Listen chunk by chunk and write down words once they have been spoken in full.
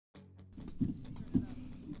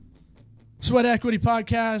Sweat Equity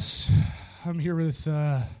Podcast. I'm here with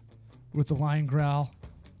the Lion Growl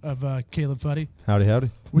of Caleb Fuddy. Howdy, howdy.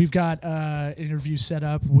 We've got an interview set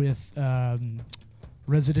up with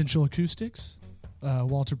Residential Acoustics.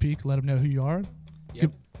 Walter Peak, let him know who you are.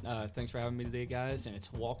 Yep. Thanks for having me today, guys. And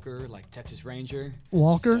it's Walker, like Texas Ranger.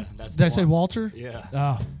 Walker? So that's Did I the say one. Walter? Yeah.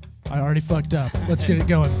 Oh, I already fucked up. Let's get it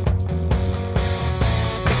going.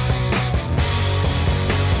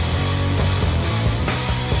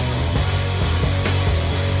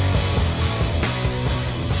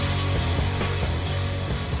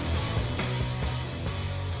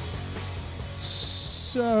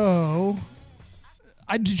 So,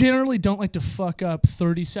 I generally don't like to fuck up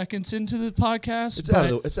 30 seconds into the podcast. It's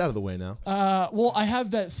out of the way now. Well, I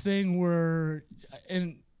have that thing where,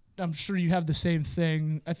 and I'm sure you have the same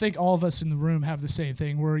thing. I think all of us in the room have the same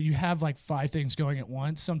thing where you have like 5 things going at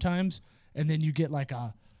once sometimes, and then you get like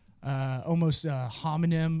a almost a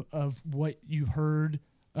homonym of what you heard,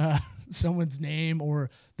 someone's name or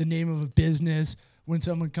the name of a business. When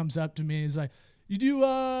someone comes up to me, is like, You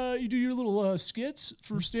do your little skits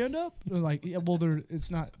for stand up? Like, yeah, well,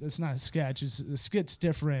 it's not a sketch. A skit's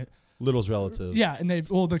different. Little's relative. Yeah, and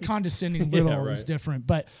the condescending little is different.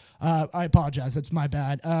 But I apologize. That's my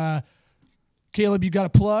bad. Caleb, you got a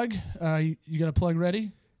plug? You got a plug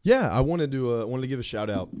ready? Yeah, I wanted to give a shout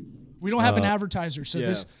out. We don't have an advertiser, so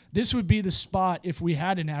yeah. this would be the spot if we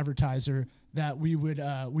had an advertiser that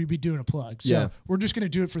we'd be doing a plug. So we're just gonna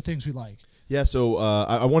do it for things we like. Yeah, so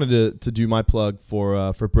I wanted to do my plug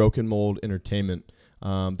for Broken Mold Entertainment.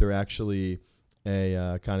 They're actually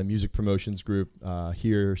a kind of music promotions group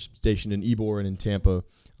here, stationed in Ybor and in Tampa.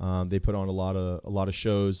 They put on a lot of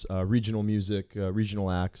shows, regional music,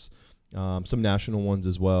 regional acts, some national ones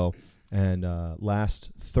as well. And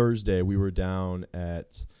last Thursday we were down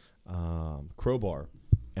at Crowbar,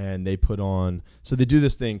 and they put on. So they do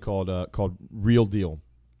this thing called Real Deal,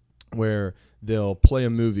 where they'll play a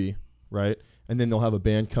movie. Right, and then they'll have a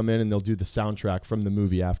band come in and they'll do the soundtrack from the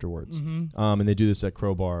movie afterwards. Mm-hmm. And they do this at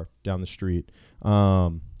Crowbar down the street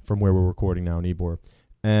from where we're recording now in Ybor.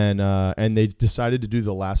 And they decided to do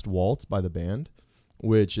The Last Waltz by the band,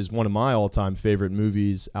 which is one of my all-time favorite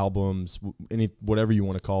movies, albums, whatever you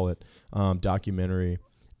want to call it, documentary.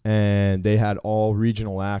 And they had all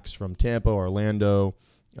regional acts from Tampa, Orlando,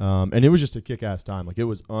 and it was just a kick-ass time. Like, it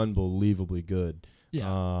was unbelievably good.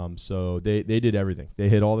 Yeah. So they did everything. They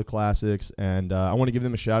hit all the classics, and I want to give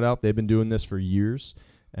them a shout out. They've been doing this for years,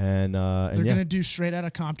 and they're gonna do Straight Outta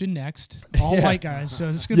Compton next. All white guys, so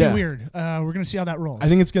this is gonna be weird. We're gonna see how that rolls. I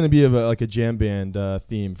think it's gonna be like a jam band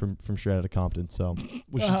theme from Straight Outta Compton. So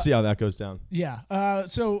we should see how that goes down. Yeah.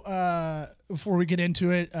 So before we get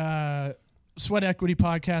into it, Sweat Equity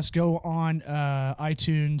Podcast, go on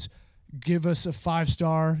iTunes. Give us a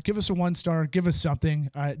 5-star, give us a 1-star, give us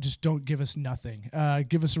something. Just don't give us nothing.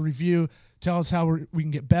 Give us a review. Tell us how we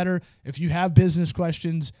can get better. If you have business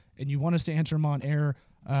questions and you want us to answer them on air,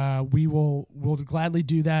 we'll gladly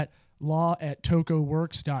do that.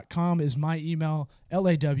 law@tocoworks.com is my email.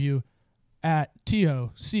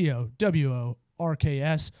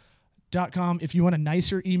 law@tocoworks.com. If you want a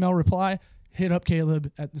nicer email reply, hit up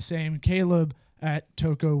Caleb at the same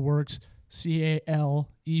Caleb@tocoworks.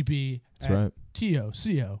 CALEB That's right.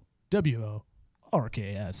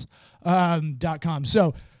 TOCOWORKS.com.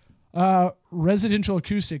 So, Residential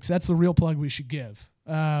Acoustics, that's the real plug we should give.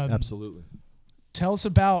 Absolutely. Tell us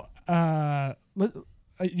about,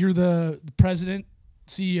 you're the president,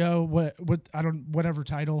 CEO, whatever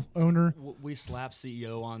title, owner. We slap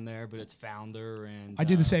CEO on there, but it's founder, and I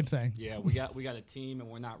do the same thing. Yeah, we got a team, and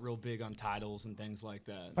we're not real big on titles and things like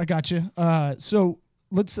that. I got you. So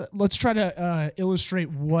let's try to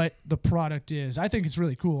illustrate what the product is. I think it's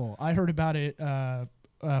really cool. I heard about it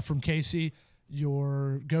from Casey.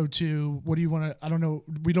 Your go-to. What do you want to? I don't know.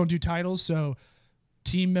 We don't do titles, so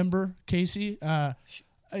team member Casey.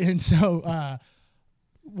 And so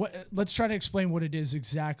let's try to explain what it is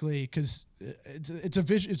exactly, because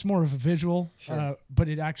it's more of a visual, Sure. But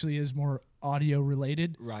it actually is more audio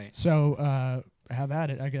related. Right. So have at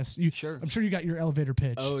it, I guess. Sure. I'm sure you got your elevator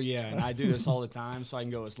pitch. Oh yeah, and I do this all the time, so I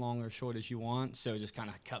can go as long or short as you want. So just kind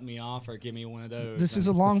of cut me off or give me one of those. This is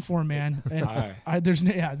a long form, man. And All right. there's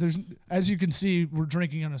as you can see, we're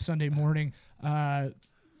drinking on a Sunday morning. Not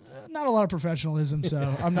a lot of professionalism,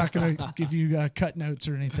 so I'm not going to give you cut notes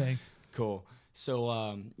or anything. Cool.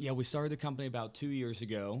 So, we started the company about 2 years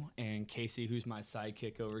ago, and Casey, who's my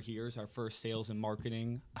sidekick over here, is our first sales and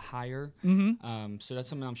marketing hire. Mm-hmm. So that's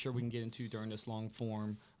something I'm sure we can get into during this long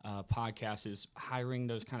form podcast, is hiring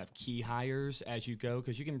those kind of key hires as you go,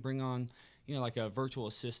 because you can bring on, like a virtual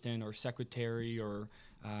assistant or secretary or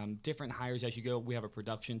different hires as you go. We have a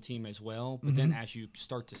production team as well, but then as you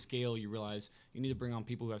start to scale, you realize you need to bring on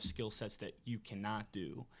people who have skill sets that you cannot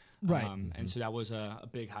do. Right. And so that was a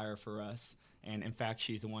big hire for us. And in fact,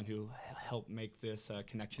 she's the one who helped make this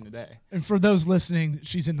connection today. And for those listening,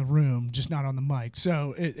 she's in the room, just not on the mic.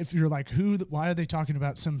 So if you're like, why are they talking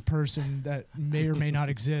about some person that may or may not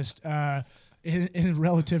exist? In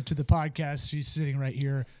relative to the podcast, she's sitting right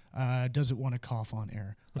here, doesn't want to cough on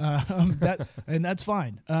air. And that's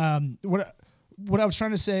fine. What I was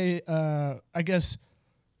trying to say, I guess,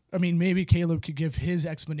 I mean, maybe Caleb could give his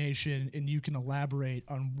explanation and you can elaborate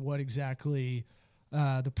on what exactly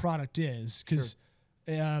the product is, because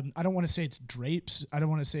I don't want to say it's drapes. I don't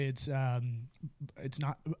want to say it's not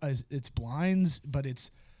it's blinds, but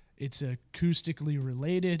it's acoustically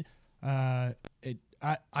related. I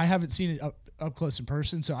haven't seen it up close in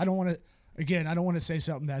person, so I don't want to say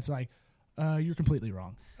something that's like you're completely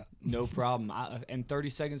wrong. No problem. In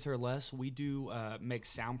 30 seconds or less, we do make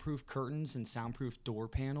soundproof curtains and soundproof door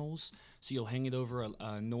panels. So you'll hang it over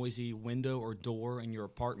a noisy window or door in your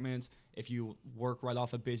apartment. If you work right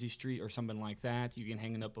off a busy street or something like that, you can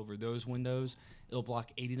hang it up over those windows. It'll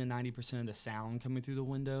block 80 to 90% of the sound coming through the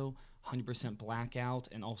window, 100% blackout,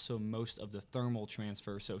 and also most of the thermal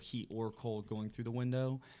transfer, so heat or cold going through the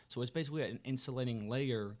window. So it's basically an insulating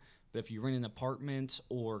layer. But if you rent an apartment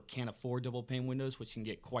or can't afford double pane windows, which can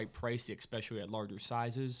get quite pricey, especially at larger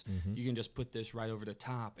sizes, you can just put this right over the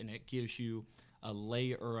top, and it gives you a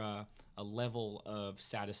layer or a level of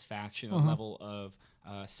satisfaction, a level of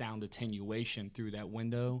sound attenuation through that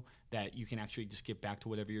window that you can actually just get back to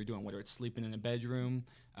whatever you're doing, whether it's sleeping in a bedroom,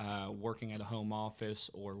 working at a home office,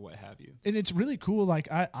 or what have you. And it's really cool. Like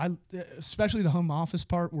I especially the home office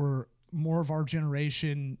part, where more of our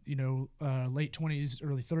generation, late 20s,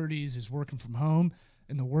 early 30s, is working from home.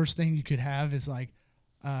 And the worst thing you could have is like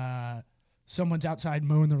someone's outside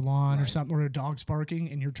mowing their lawn or something, or a dog's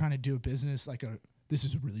barking, and you're trying to do a business, like this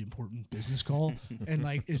is a really important business call. And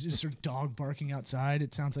like, it's just sort of dog barking outside.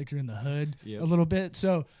 It sounds like you're in the hood a little bit.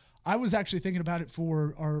 So I was actually thinking about it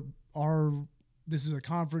for our this is a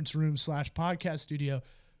conference room / podcast studio.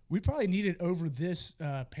 We probably need it over this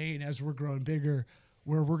pane as we're growing bigger,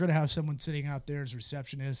 where we're going to have someone sitting out there as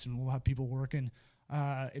receptionists, and we'll have people working,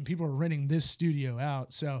 and people are renting this studio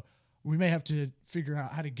out. So we may have to figure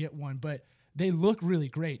out how to get one, but they look really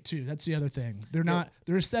great too. That's the other thing.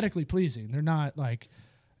 They're aesthetically pleasing. They're not like,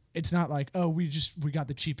 it's not like, oh, we got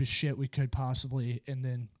the cheapest shit we could possibly and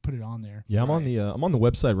then put it on there. Yeah, I'm on the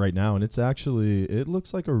website right now, and it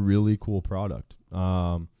looks like a really cool product.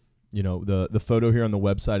 The photo here on the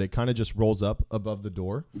website, it kind of just rolls up above the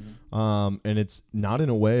door. And it's not in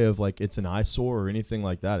a way of like it's an eyesore or anything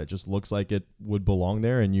like that. It just looks like it would belong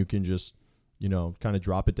there, and you can just, kind of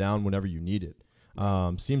drop it down whenever you need it.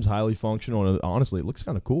 Seems highly functional, and honestly, it looks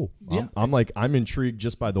kind of cool. Yeah. I'm intrigued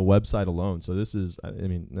just by the website alone. So this is,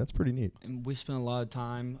 that's pretty neat. And we spent a lot of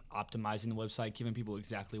time optimizing the website, giving people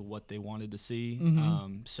exactly what they wanted to see.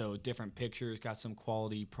 So different pictures, got some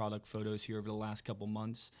quality product photos here over the last couple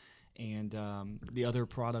months. And the other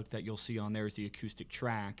product that you'll see on there is the acoustic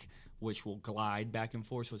track, which will glide back and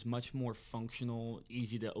forth. So it's much more functional,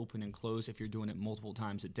 easy to open and close if you're doing it multiple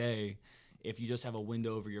times a day. If you just have a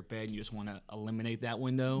window over your bed and you just want to eliminate that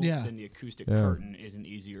window, then the acoustic curtain is an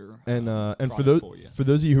easier and for for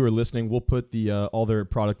those of you who are listening, we'll put the all their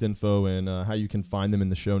product info and how you can find them in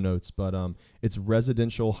the show notes. But it's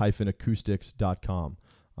residential-acoustics.com.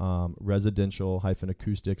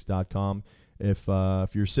 Residential-acoustics.com. If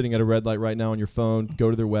you're sitting at a red light right now on your phone, go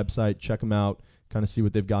to their website, check them out, kind of see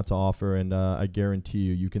what they've got to offer, and I guarantee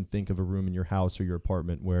you can think of a room in your house or your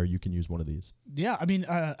apartment where you can use one of these. Yeah, I mean,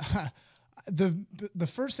 the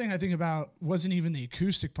first thing I think about wasn't even the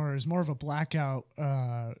acoustic part. It's more of a blackout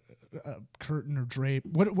curtain or drape.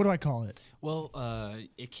 What do I call it? Well,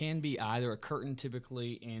 it can be either. A curtain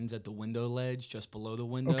typically ends at the window ledge, just below the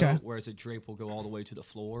window, whereas a drape will go all the way to the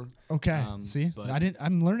floor. Okay, see,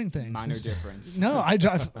 I'm learning things. Minor difference. No, I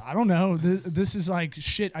don't know. This is like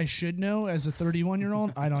shit I should know as a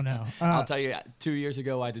 31-year-old. I don't know. I'll tell you, 2 years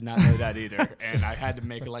ago, I did not know that either, and I had to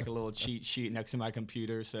make like a little cheat sheet next to my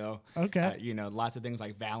computer. So, lots of things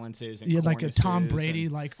like valances and you had like a Tom Brady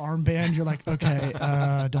like armband. You're like, okay,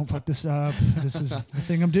 don't fuck this up. This is the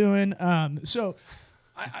thing I'm doing. So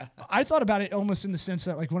I thought about it almost in the sense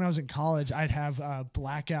that like when I was in college, I'd have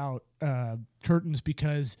blackout curtains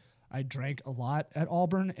because I drank a lot at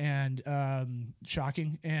Auburn, and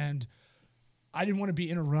shocking. And I didn't want to be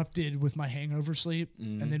interrupted with my hangover sleep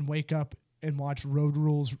and then wake up and watch Road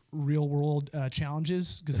Rules Real World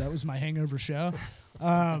Challenges, because that was my hangover show.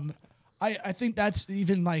 I think that's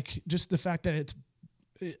even like just the fact that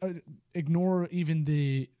ignore even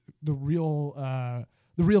the real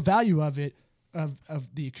value of it, of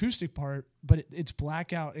the acoustic part, but it's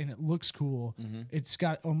blackout and it looks cool. It's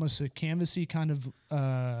got almost a canvasy kind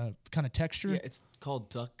of texture. Yeah, it's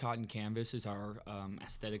called duck cotton canvas is our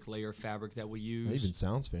aesthetic layer fabric that we use. That even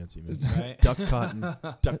sounds fancy, man. Right?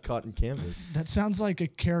 duck cotton canvas. That sounds like a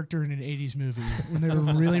character in an 80s movie when they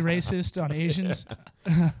were really racist on Asians.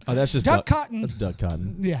 Oh, that's just duck cotton. That's duck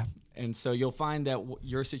cotton. Yeah. And so you'll find that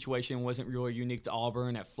your situation wasn't really unique to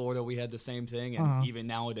Auburn. At Florida, we had the same thing. And even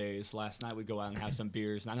nowadays, last night we go out and have some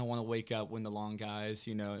beers. And I don't want to wake up when the long guys,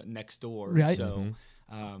 next door. Right. So,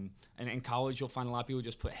 and in college, you'll find a lot of people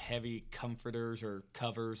just put heavy comforters or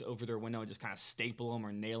covers over their window and just kind of staple them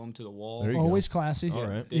or nail them to the wall. There you Always go. classy. All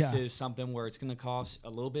right. This is something where it's going to cost a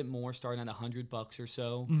little bit more, starting at $100 or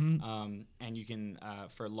so. And you can,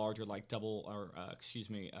 for larger, like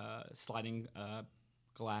sliding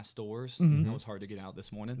glass doors. That was hard to get out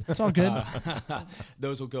this morning. It's all good.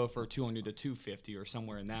 Those will go for $200 to $250 or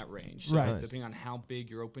somewhere in that range. So Right. depending on how big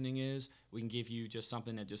your opening is, we can give you just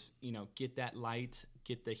something that just get that light,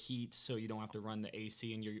 get the heat, so you don't have to run the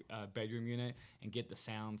AC in your bedroom unit, and get the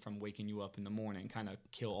sound from waking you up in the morning. Kind of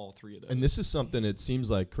kill all three of those. And this is something, it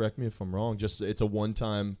seems like, correct me if I'm wrong, just it's a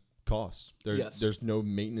one-time cost. Yes. There's no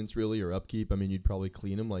maintenance really or upkeep. I mean, you'd probably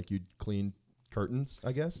clean them like you'd clean curtains,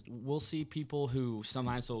 I guess. We'll see people who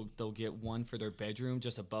sometimes they'll get one for their bedroom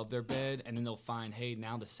just above their bed, and then they'll find, hey,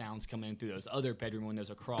 now the sound's coming in through those other bedroom windows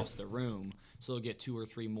across the room, so they'll get 2 or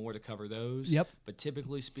 3 more to cover those. Yep. But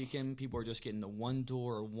typically speaking, people are just getting the one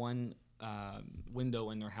door or one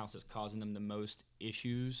window in their house that's causing them the most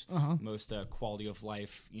issues, most quality of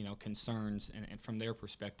life, concerns, and from their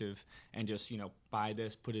perspective, and just buy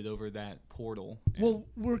this, put it over that portal. Well,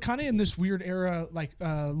 we're kind of in this weird era, like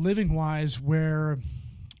living wise, where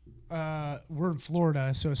we're in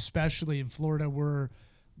Florida. So especially in Florida,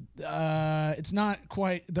 it's not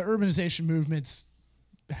quite the urbanization movement's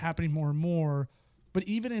happening more and more. But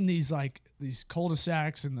even in these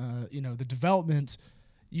cul-de-sacs and the developments,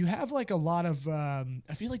 you have like a lot of I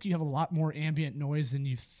feel like you have a lot more ambient noise than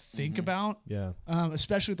you think about. Yeah.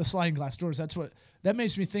 Especially with the sliding glass doors. That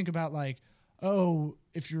makes me think about, like,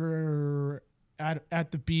 if you're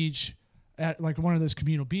at the beach, at like one of those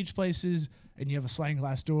communal beach places, and you have a sliding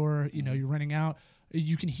glass door, you're renting out,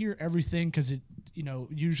 you can hear everything because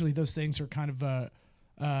usually those things are kind of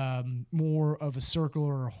more of a circle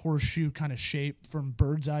or a horseshoe kind of shape from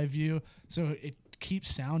bird's eye view. So it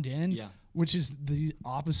keeps sound in. Yeah. Which is the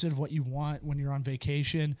opposite of what you want when you're on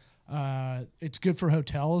vacation. It's good for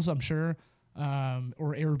hotels, I'm sure,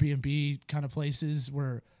 or Airbnb kind of places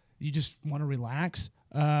where you just want to relax.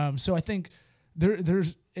 So I think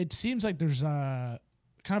it seems like there's kind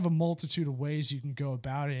of a multitude of ways you can go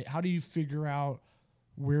about it. How do you figure out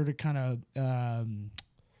where to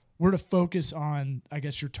focus on, I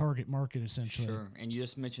guess, your target market, essentially? Sure. And you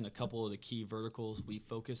just mentioned a couple of the key verticals we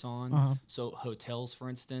focus on. So hotels,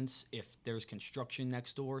 for instance, if there's construction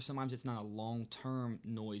next door, sometimes it's not a long-term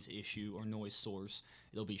noise issue or noise source.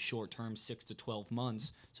 It'll be short-term, 6 to 12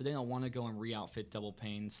 months. So they don't want to go and re-outfit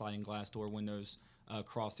double-pane sliding glass door windows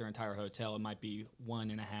across their entire hotel. It might be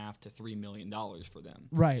 $1.5 to $3 million for them.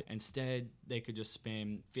 Right. Instead, they could just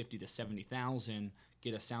spend $50,000 to $70,000,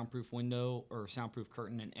 get a soundproof window or soundproof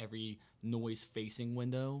curtain in every noise-facing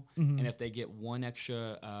window. And if they get one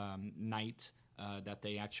extra night that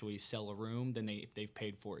they actually sell a room, then they've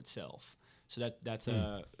paid for itself. So that's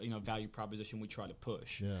a value proposition we try to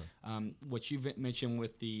push. Yeah. What you've mentioned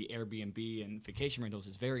with the Airbnb and vacation rentals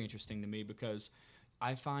is very interesting to me, because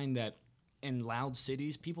I find that in loud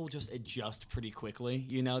cities, people just adjust pretty quickly.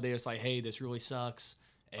 They're just like, hey, this really sucks.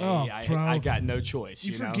 Hey, I got no choice.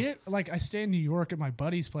 You forget, like, I stay in New York at my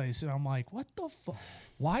buddy's place, and I'm like, what the fuck?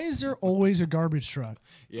 Why is there always a garbage truck?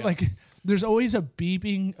 Yeah. Like, there's always a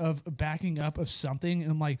beeping of backing up of something, and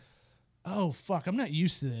I'm like, oh, fuck, I'm not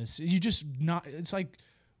used to this. It's like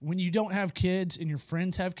when you don't have kids and your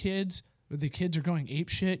friends have kids, but the kids are going ape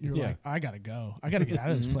shit, and you're like, I gotta go. I gotta get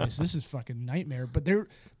out of this place. This is fucking nightmare. But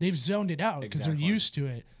they've zoned it out because they're used to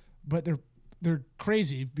it. But they're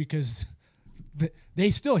crazy because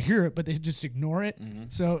they still hear it, but they just ignore it.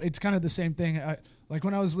 So it's kind of the same thing. Like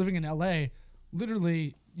when I was living in LA,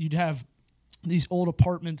 literally you'd have these old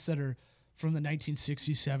apartments that are from the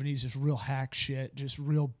 1960s, 70s, just real hack shit, just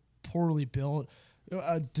real poorly built.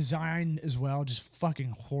 Design as well, just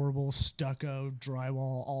fucking horrible, stucco,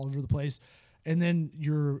 drywall all over the place. And then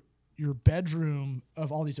your bedroom of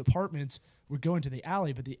all these apartments would go into the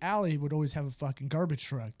alley, but the alley would always have a fucking garbage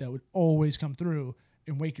truck that would always come through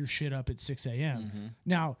and wake your shit up at 6 a.m.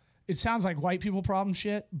 Now, it sounds like white people problem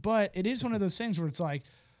shit, but it is one of those things where it's like,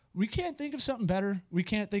 we can't think of something better. We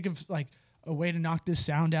can't think of like a way to knock this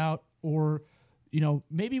sound out, or,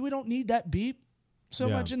 maybe we don't need that beep so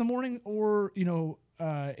much in the morning, or,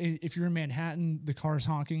 if you're in Manhattan, the car's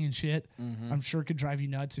honking and shit. Mm-hmm. I'm sure it could drive you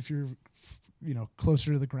nuts if you're,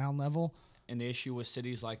 closer to the ground level. And the issue with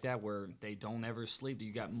cities like that where they don't ever sleep,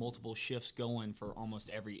 you got multiple shifts going for almost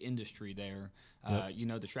every industry there.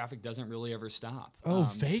 The traffic doesn't really ever stop.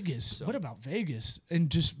 Oh, Vegas. So. What about Vegas? And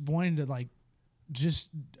just wanting to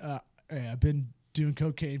I've been doing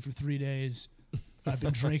cocaine for 3 days. I've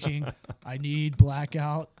been drinking. I need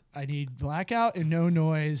blackout and no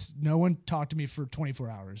noise. No one talk to me for 24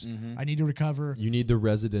 hours. Mm-hmm. I need to recover. You need the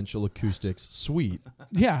residential acoustics suite.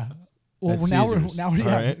 Yeah. Well, At Caesars.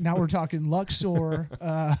 Now we're talking Luxor.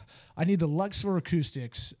 I need the Luxor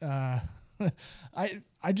acoustics. I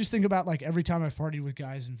just think about like every time I've partied with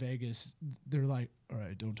guys in Vegas, they're like, "All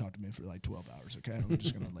right, don't talk to me for like 12 hours, okay? I'm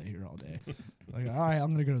just gonna lay here all day." Like, all right,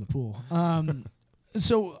 I'm gonna go to the pool.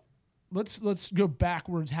 So let's go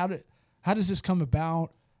backwards. How does this come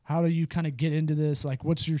about? How do you kind of get into this? Like,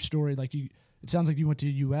 what's your story? Like, it sounds like you went to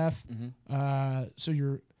UF. Mm-hmm. So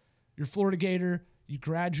you're Florida Gator. You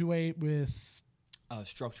graduate with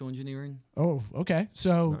structural engineering. Oh, okay.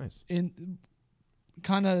 So Nice. in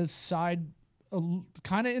kind of in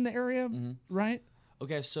the area, Mm-hmm. right?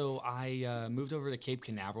 Okay, so I moved over to Cape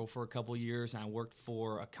Canaveral for a couple of years, and I worked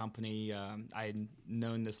for a company. I had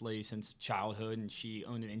known this lady since childhood, and she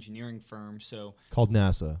owned an engineering firm. So, Called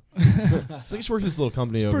NASA. So I just worked for this little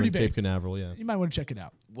company over pretty in big. Cape Canaveral. Yeah. You might want to check it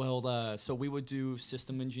out. well, so we would do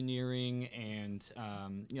system engineering and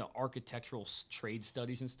architectural trade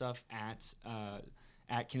studies and stuff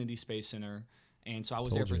at Kennedy Space Center, and so I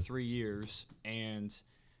was Told there for you. 3 years, and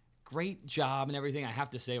great job and everything. I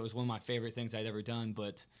have to say it was one of my favorite things I'd ever done,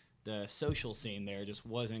 but the social scene there just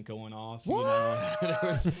wasn't going off.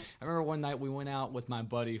 I remember one night we went out with my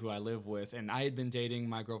buddy who I live with, and I had been dating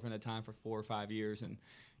my girlfriend at the time for 4 or 5 years, and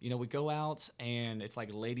we go out and it's like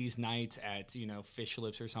ladies' night at Fish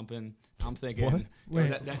Lips or something. I'm thinking,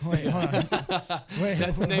 What? that's Wait, hold on. Wait,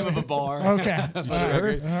 that's the name of a bar. Okay. For the All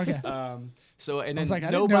record. right. Okay. So and I then was like,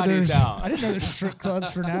 I didn't know nobody's out. I didn't know there's strip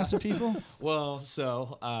clubs for NASA people. Well,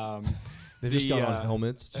 so They've just got on the,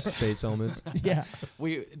 helmets, just space helmets. Yeah.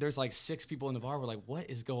 there's like 6 people in the bar. We're like, what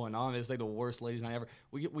is going on? It's like the worst ladies' night ever.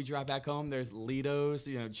 We drive back home. There's Lido's,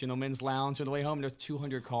 Gentlemen's Lounge. On the way home, there's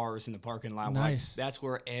 200 cars in the parking lot. We're Nice. Like, that's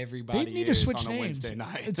where everybody They need is to switch on a names. Wednesday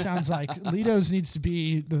night. It sounds like Lido's needs to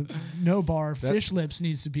be the no bar. Fish Lips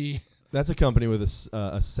needs to be. That's a company with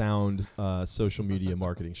a sound social media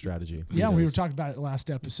marketing strategy. Yeah, we were Lido's. talking about it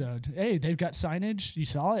last episode. Hey, they've got signage. You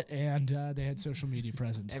saw it, and they had social media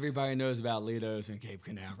presence. Everybody knows about Lido's in Cape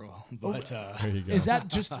Canaveral, but There you go. Is that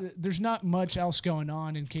just? There's not much else going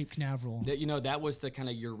on in Cape Canaveral. that was the kind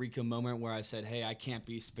of eureka moment where I said, hey, I can't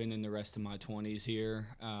be spending the rest of my 20s here.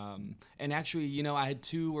 And actually, I had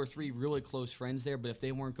 2 or 3 really close friends there, but if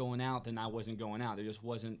they weren't going out, then I wasn't going out. There just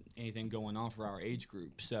wasn't anything going on for our age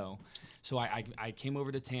group. So I came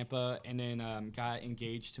over to Tampa and then got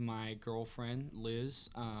engaged to my girlfriend, Liz,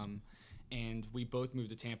 and we both moved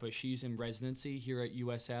to Tampa. She's in residency here at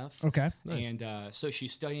USF. Okay. Nice. And so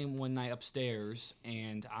she's studying one night upstairs,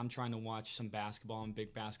 and I'm trying to watch some basketball. I'm a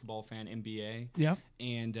big basketball fan, NBA. Yeah.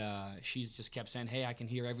 And she just kept saying, hey, I can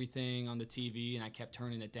hear everything on the TV, and I kept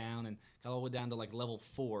turning it down and got all the way down to like level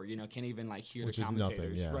 4, can't even like hear Which the is nothing,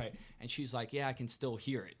 commentators. yeah. Right. And she's like, yeah, I can still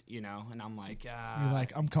hear it, and I'm like, You're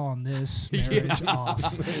like, I'm calling this marriage off.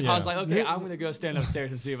 I was like, okay, I'm going to go stand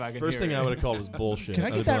upstairs and see if I can First hear thing it. I would have called was bullshit. Can I I'd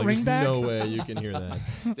get have that been ring like, back? There's no way you can hear that.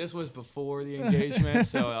 This was before the engagement,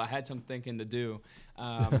 so I had some thinking to do.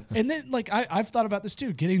 And then like I've thought about this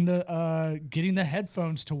too, getting the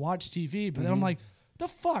headphones to watch TV, but then I'm like, the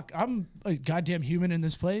fuck, I'm a goddamn human in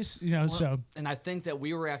this place, so. And I think that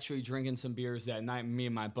we were actually drinking some beers that night, me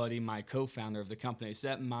and my buddy, my co-founder of the company. So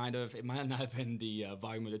it might not have been the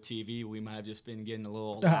volume of the TV. We might have just been getting a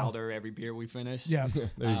little louder every beer we finished. Yeah.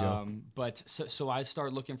 There you go. But so I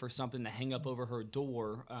started looking for something to hang up over her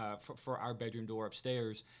door for our bedroom door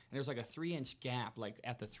upstairs. And there's like a 3-inch gap like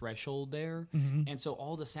at the threshold there. And so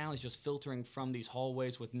all the sound is just filtering from these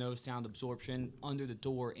hallways with no sound absorption under the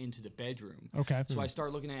door into the bedroom. Okay. So I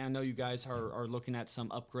start looking at, I know you guys are looking at some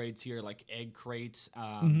upgrades here, like egg crates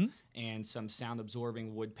and some sound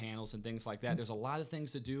absorbing wood panels and things like that. There's a lot of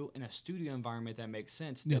things to do in a studio environment that makes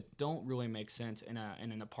sense that don't really make sense in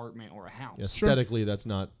an apartment or a house. Yeah, aesthetically, that's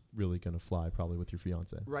not really going to fly probably with your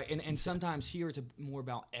fiance. Right, and sometimes here it's more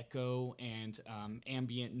about echo and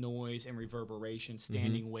ambient noise and reverberation,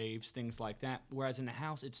 standing waves, things like that. Whereas in the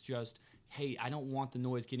house, it's just hey, I don't want the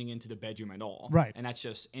noise getting into the bedroom at all. Right. And that's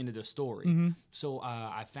just end of the story. So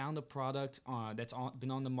I found a product that's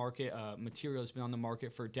been on the market, material that's been on the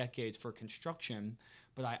market for decades for construction,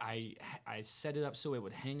 but I set it up so it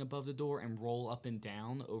would hang above the door and roll up and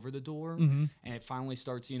down over the door. And it finally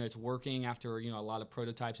starts, it's working after, a lot of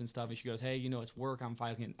prototypes and stuff. And she goes, hey, it's work.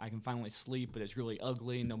 I can finally sleep, but it's really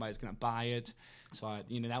ugly and nobody's going to buy it. So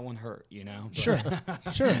that one hurt, but Sure.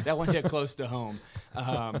 that one hit close to home.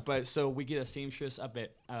 But so we get a seamstress up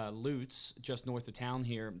at Lutz, just north of town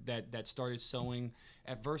here, that started sewing.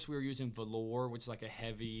 At first we were using velour, which is like a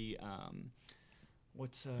heavy,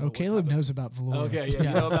 Caleb knows about velour. Okay, yeah, you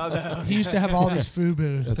know about that. Okay. He used to have all these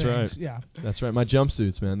FUBU That's things. right. Yeah. That's right. My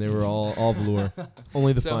jumpsuits, man, they were all velour.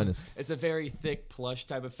 Only the finest. It's a very thick plush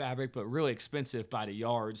type of fabric, but really expensive by the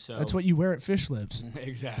yard. So That's what you wear at Fish Lips.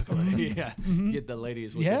 Exactly. Yeah. Get the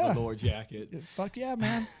ladies with the velour jacket. Fuck yeah,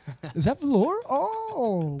 man. Is that velour?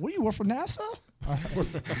 Oh, what do you work for NASA?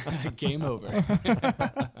 Game over.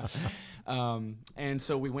 And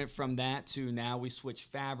so we went from that to now we switched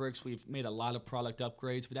fabrics. We've made a lot of product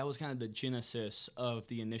upgrades, but that was kind of the genesis of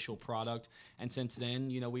the initial product. And since then,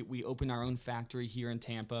 we opened our own factory here in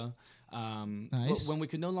Tampa. Nice. When we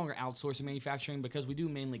could no longer outsource the manufacturing, because we do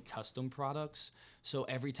mainly custom products. So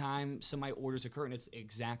every time somebody orders a curtain, it's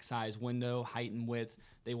exact size window, height and width.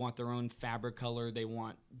 They want their own fabric color. They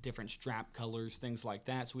want different strap colors, things like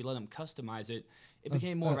that. So we let them customize it. It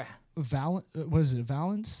became more of a... What is it,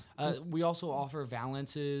 Valance? We also offer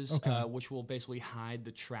valances, Okay. which will basically hide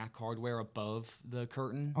the track hardware above the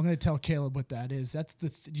curtain. I'm going to tell Caleb what that is. That's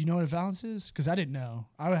do you know what a valance is? Because I didn't know.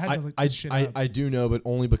 I had to look this shit up. I do know, but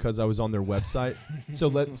only because I was on their website.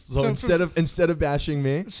 So instead of bashing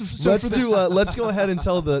me, let's go ahead and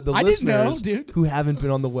tell the I listeners didn't know, dude. who haven't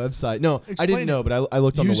been on the website. No, I Explain didn't know, it. but I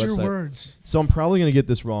looked on the Use website. your words. So I'm probably going to get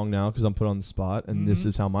this wrong now because I'm put on the spot, and this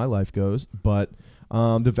is how my life goes. But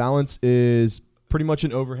the valance is pretty much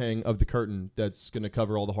an overhang of the curtain that's going to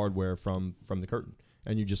cover all the hardware from the curtain,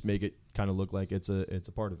 and you just make it kind of look like it's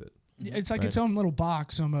a part of it. It's like Right. its own little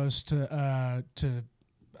box almost to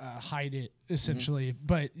hide it essentially.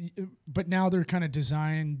 But now they're kind of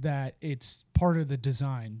designed that it's part of the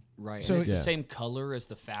design. Right. So And it's Yeah. the same color as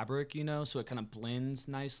the fabric, so it kind of blends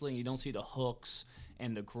nicely. You don't see the hooks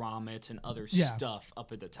and the grommets and other Yeah. stuff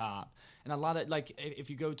up at the top. And a lot of, like, if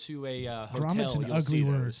you go to a hotel, Grommet's an you'll ugly see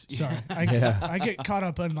word. those. Sorry. I get caught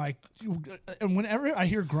up on and whenever I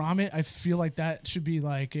hear grommet, I feel like that should be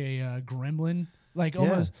like a gremlin. Like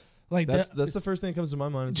almost like That's the first thing that comes to my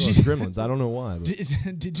mind as well. Is Gremlins. I don't know why.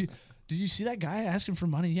 But. Did you see that guy asking for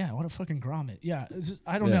money? Yeah, what a fucking grommet. Yeah,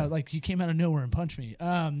 I don't Yeah. know. Like he came out of nowhere and punched me.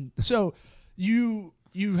 So you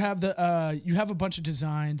have you have a bunch of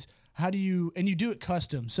designs. How do you do it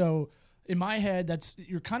custom? So in my head,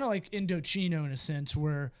 you're kind of like Indochino in a sense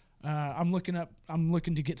where I'm looking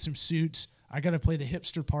to get some suits. I got to play the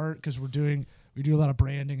hipster part because we do a lot of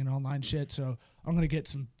branding and online shit. So I'm gonna get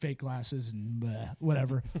some fake glasses and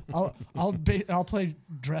whatever. I'll play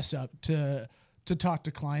dress up to talk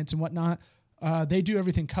to clients and whatnot. They do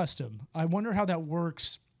everything custom. I wonder how that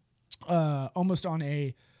works, almost on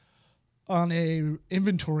a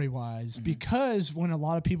inventory wise, because when a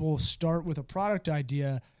lot of people start with a product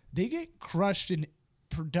idea, they get crushed in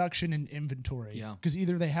production and inventory. Yeah. Because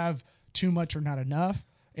either they have too much or not enough.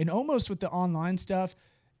 And almost with the online stuff,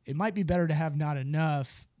 it might be better to have not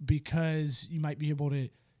enough because you might be able to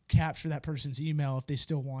capture that person's email if they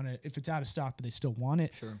still want it, if it's out of stock but they still want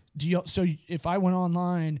it. Sure. So if I went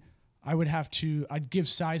online, I'd give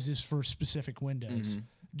sizes for specific windows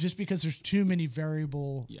just because there's too many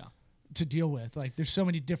variable to deal with. Like there's so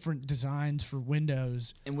many different designs for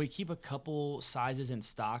windows. And we keep a couple sizes in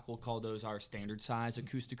stock. We'll call those our standard size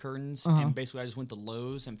acoustic curtains. And basically I just went to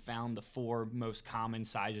Lowe's and found the 4 most common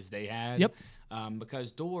sizes they had. Yep.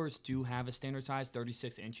 Because doors do have a standard size,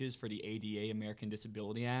 36 inches for the ADA, American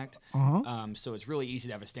Disability Act. So it's really easy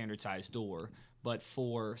to have a standard size door. But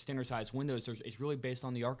for standard size windows, it's really based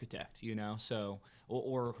on the architect, so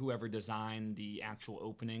or whoever designed the actual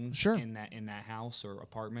openings in that house or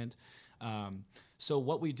apartment. So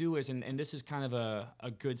what we do is, and this is kind of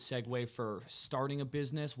a good segue for starting a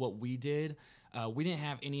business. What we did, we didn't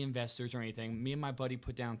have any investors or anything. Me and my buddy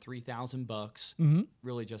put down $3,000.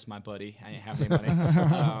 Really, just my buddy. I didn't have any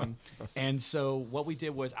money. And so what we did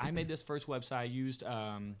was, I made this first website. I used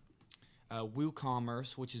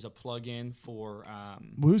WooCommerce, which is a plugin for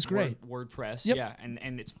Woo's great. WordPress. Yep. Yeah,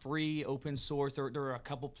 and it's free, open source. There are a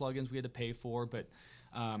couple plugins we had to pay for, but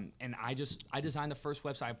and I designed the first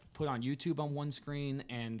website. I put on YouTube on one screen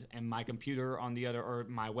and my computer on the other, or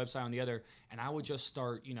my website on the other, and I would just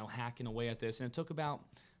start hacking away at this. And it took about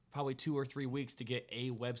probably 2 or 3 weeks to get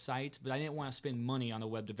a website, but I didn't want to spend money on a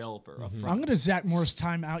web developer up I'm front. going to Zach Morris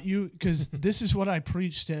time out you because this is what I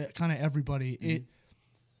preach to kind of everybody.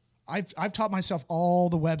 I've taught myself all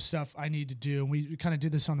the web stuff I need to do, and we kind of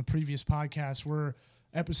did this on the previous podcast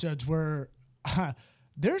episodes where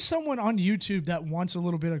there's someone on YouTube that wants a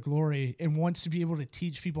little bit of glory and wants to be able to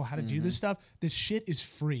teach people how to do this stuff. This shit is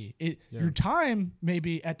free. Your time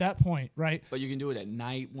maybe at that point, right? But you can do it at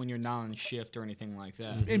night when you're not on shift or anything like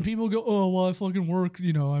that. And people go, oh, well, I fucking work,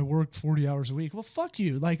 I work 40 hours a week. Well, fuck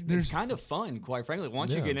you. Like, It's kind of fun, quite frankly.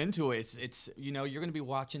 Once you get into it, it's you're going to be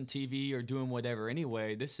watching TV or doing whatever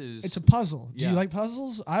anyway. It's a puzzle. Do Yeah. you like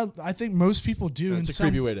puzzles? I think most people do. That's a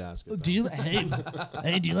creepy way to ask it. Do you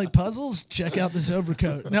hey, do you like puzzles? Check out this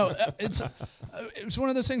overcoat. No, it's one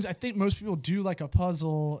of those things. I think most people do like a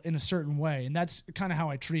puzzle in a certain way, and that's kind of how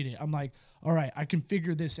I treat it. I'm like, all right, I can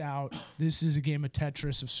figure this out. This is a game of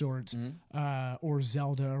Tetris of sorts, or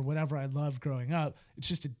Zelda or whatever I loved growing up. It's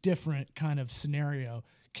just a different kind of scenario.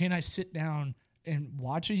 Can I sit down and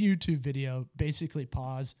watch a YouTube video, basically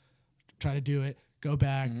pause, try to do it, go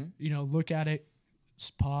back, look at it,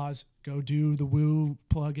 pause, go do the Woo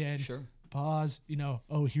plugin, Sure. pause,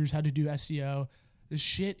 oh, here's how to do SEO. The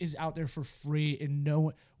shit is out there for free,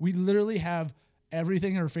 and we literally have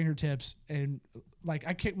everything at our fingertips. And like,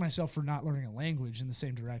 I kick myself for not learning a language in the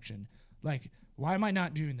same direction. Like, why am I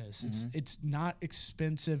not doing this? It's not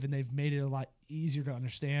expensive, and they've made it a lot easier to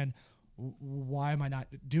understand. Why am I not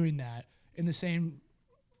doing that? In the same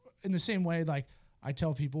way, like I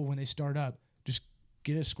tell people when they start up, just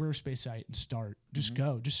get a Squarespace site and start. Just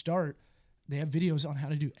go. Just start. They have videos on how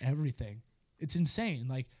to do everything. It's insane.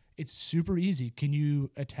 Like, it's super easy. Can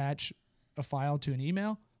you attach a file to an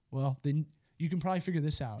email? Well, then you can probably figure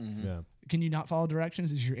this out. Yeah. Can you not follow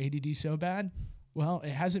directions? Is your ADD so bad? Well,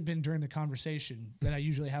 it hasn't been during the conversation that I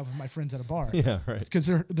usually have with my friends at a bar. Yeah, right.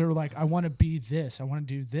 Because they're like, I want to be this. I want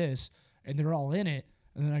to do this. And they're all in it.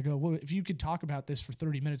 And then I go, well, if you could talk about this for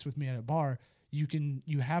 30 minutes with me at a bar,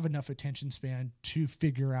 you have enough attention span to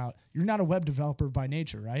figure out. You're not a web developer by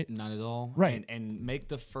nature, right? Not at all. Right. And make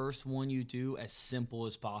the first one you do as simple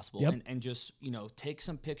as possible. Yep. And just, take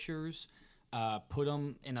some pictures, put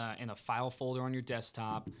them in a file folder on your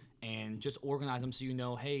desktop, and just organize them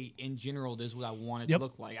so hey, in general, this is what I want it to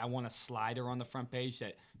look like. I want a slider on the front page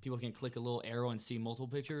that people can click a little arrow and see multiple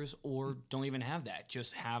pictures, or don't even have that.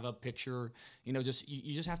 Just have a picture. You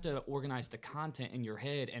just have to organize the content in your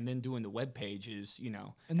head, and then doing the web page is,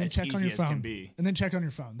 and then as check easy on your as can phone. be. And then check on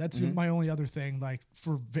your phone. That's my only other thing. Like,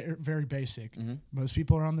 for very, very basic. Most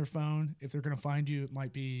people are on their phone. If they're going to find you, it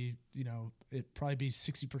might be, it probably be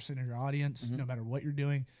 60% of your audience, no matter what you're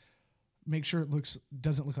doing. Make sure it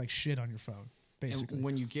doesn't look like shit on your phone. Basically. And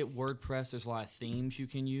when you get WordPress, there's a lot of themes you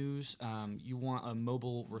can use. You want a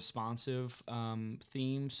mobile responsive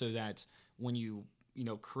theme so that when you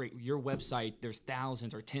create your website, there's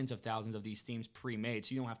thousands or tens of thousands of these themes pre-made,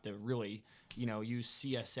 so you don't have to really use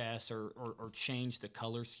CSS or change the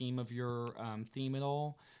color scheme of your theme at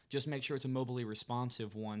all. Just make sure it's a mobily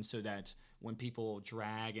responsive one so that when people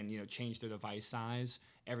drag and change their device size,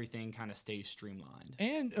 everything kind of stays streamlined.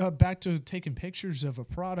 And back to taking pictures of a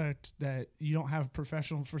product that you don't have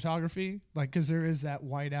professional photography, like, because there is that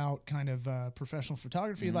whiteout kind of professional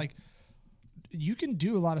photography. Like, you can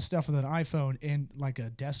do a lot of stuff with an iPhone and like a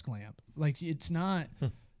desk lamp. Like, it's not,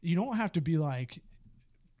 you don't have to be like,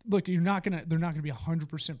 look, they're not gonna be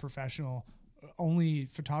 100% professional. Only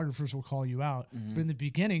photographers will call you out. But in the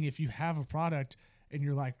beginning, if you have a product and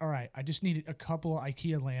you're like, all right, I just need a couple of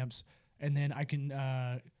IKEA lamps, and then I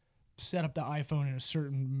can set up the iPhone in a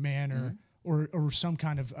certain manner, or some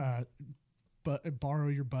kind of borrow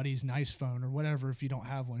your buddy's nice phone or whatever if you don't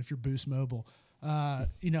have one, if you're Boost Mobile.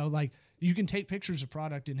 Like, you can take pictures of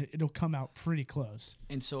product and it'll come out pretty close.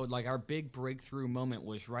 And so, like, our big breakthrough moment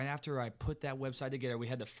was right after I put that website together. We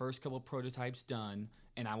had the first couple of prototypes done,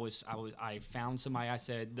 and I found somebody. I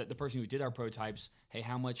said, the person who did our prototypes, hey,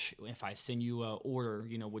 how much if I send you a order,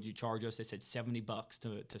 would you charge us? They said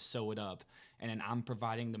 $70 to sew it up, and then I'm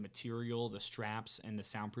providing the material, the straps, and the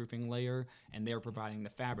soundproofing layer, and they're providing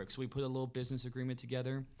the fabric. So we put a little business agreement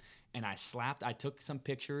together. And I took some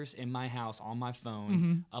pictures in my house on my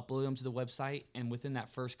phone, uploaded them to the website, and within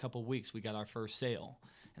that first couple of weeks, we got our first sale.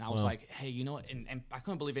 And I was like, hey, and I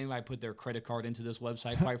couldn't believe anybody put their credit card into this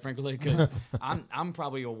website, quite frankly, because I'm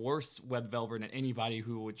probably a worse web developer than anybody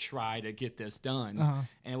who would try to get this done.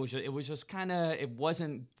 And it was just kind of, it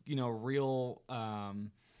wasn't, real,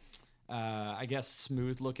 I guess,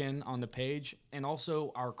 smooth looking on the page. And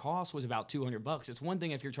also our cost was about $200. It's one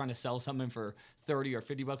thing if you're trying to sell something for $30 or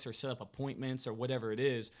 $50 or set up appointments or whatever it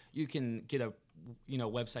is, you can get a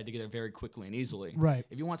website to get it very quickly and easily. Right.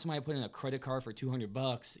 If you want somebody to put in a credit card for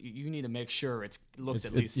 $200, you need to make sure it looks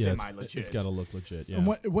at least semi-legit. It's got to look legit. Yeah. And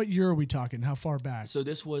what year are we talking? How far back? So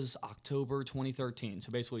this was October 2013.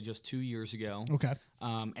 So basically just 2 years ago. Okay.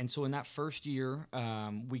 And so in that first year,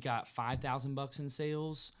 we got $5,000 in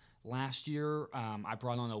sales. Last year, I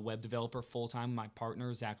brought on a web developer full-time, my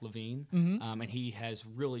partner, Zach Levine, and he has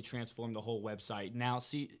really transformed the whole website. Now,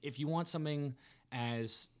 see, if you want something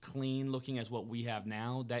as clean looking as what we have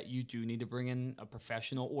now, that you do need to bring in a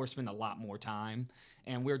professional or spend a lot more time.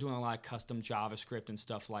 And we're doing a lot of custom JavaScript and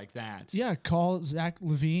stuff like that. Yeah, call Zach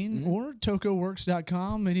Levine or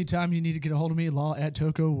tocoworks.com. Anytime you need to get a hold of me,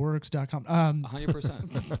 law@tocoworks.com.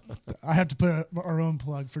 100%. I have to put our own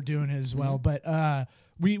plug for doing it as well. But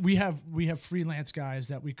we have freelance guys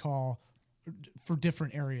that we call for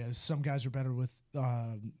different areas. Some guys are better with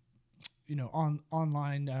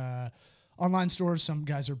online stores. Some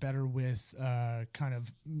guys are better with kind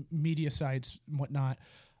of media sites and whatnot.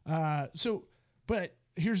 But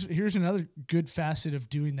here's another good facet of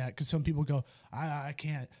doing that, because some people go, I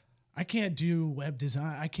can't do web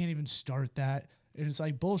design. I can't even start that. And it's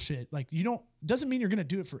like bullshit. Like doesn't mean you're gonna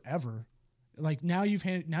do it forever. Like now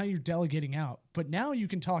you're delegating out, but now you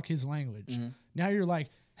can talk his language. Now you're like,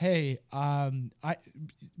 hey,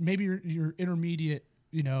 maybe you're intermediate,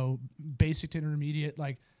 basic to intermediate,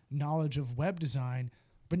 like knowledge of web design,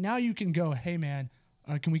 but now you can go, hey man,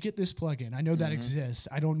 can we get this plugin? I know that exists.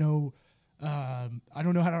 I don't know how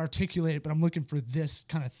to articulate it, but I'm looking for this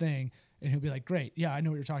kind of thing. And he'll be like, great, yeah, I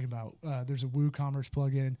know what you're talking about. There's a WooCommerce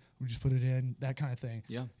plugin. We just put it in, that kind of thing.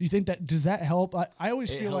 Yeah. You think does that help? I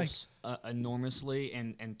always feel helps, enormously.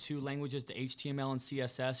 And two languages, the HTML and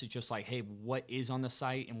CSS, is just like, hey, what is on the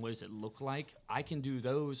site and what does it look like? I can do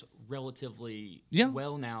those relatively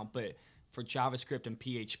well now, but for JavaScript and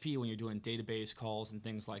PHP, when you're doing database calls and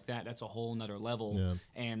things like that, that's a whole nother level. Yeah.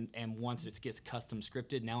 And once it gets custom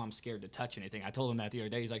scripted, now I'm scared to touch anything. I told him that the other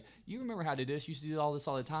day. He's like, you remember how to do this? You used to do all this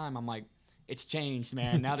all the time. I'm like, it's changed,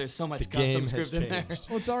 man. Now there's so much custom script in there.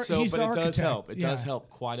 Well, but it does help. It does help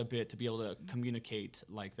quite a bit to be able to communicate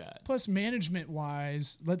like that. Plus,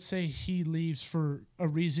 management-wise, let's say he leaves for a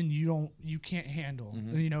reason you can't handle.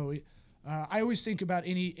 I always think about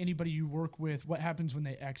anybody you work with, what happens when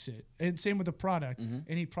they exit. And same with a product.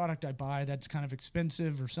 Any product I buy that's kind of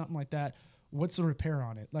expensive or something like that, what's the repair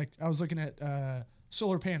on it? Like I was looking at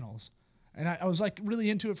solar panels, and I was like really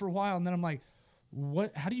into it for a while, and then I'm like,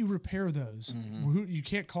 how do you repair those? You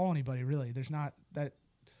can't call anybody really. There's not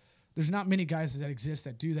many guys that exist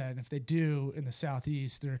that do that, and if they do in the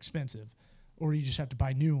Southeast, they're expensive, or you just have to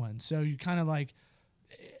buy new ones. So you kind of like,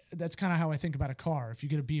 that's kind of how I think about a car. If you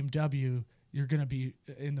get a BMW, you're going to be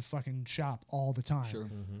in the fucking shop all the time. Sure.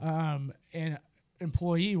 And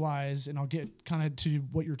employee-wise, and I'll get kind of to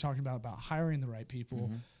what you were talking about hiring the right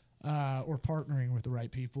people or partnering with the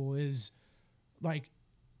right people, is like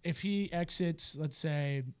if he exits, let's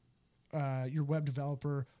say your web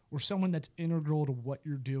developer or someone that's integral to what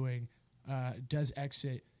you're doing does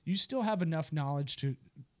exit, you still have enough knowledge to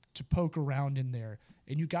poke around in there.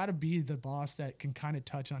 And you got to be the boss that can kind of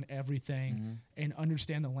touch on everything and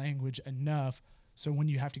understand the language enough, so when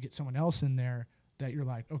you have to get someone else in there, that you're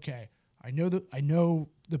like, okay, I know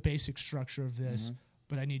the basic structure of this,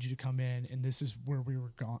 but I need you to come in, and this is where we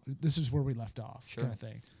were gone. This is where we left off, kind of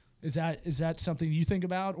thing. Is that something you think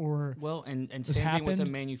about, or well, and same thing with the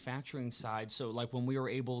manufacturing side. So like when we were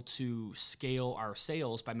able to scale our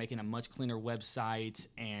sales by making a much cleaner website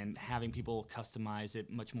and having people customize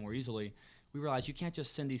it much more easily, we realized you can't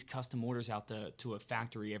just send these custom orders out to a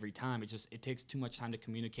factory every time. It takes too much time to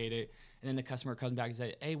communicate it. And then the customer comes back and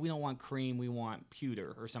says, hey, we don't want cream, we want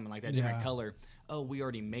pewter or something like that, different color. Oh, we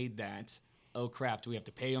already made that. Oh crap, do we have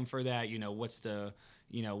to pay them for that? What's the,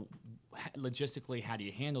 logistically, how do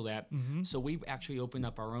you handle that? So we actually opened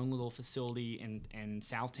up our own little facility in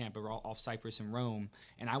South Tampa, off Cypress and Rome,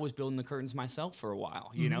 and I was building the curtains myself for a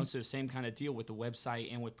while, so the same kind of deal with the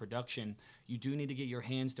website and with production. You do need to get your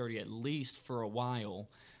hands dirty at least for a while.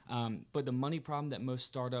 But the money problem that most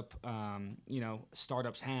startups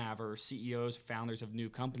have, or CEOs, founders of new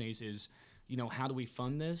companies, is, how do we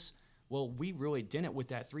fund this? Well, we really didn't with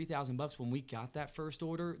that $3,000 when we got that first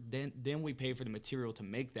order. Then we paid for the material to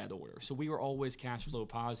make that order, so we were always cash flow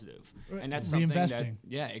positive, and that's something reinvesting.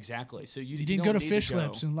 Exactly. So you didn't go to Fish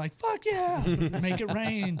Lips and like, fuck yeah, make it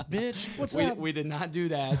rain, bitch. What's up? We did not do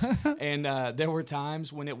that, and there were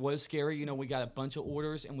times when it was scary. We got a bunch of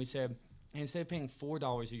orders, and we said, hey, instead of paying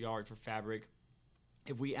 $4 a yard for fabric,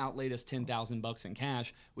 If we outlaid us $10,000 in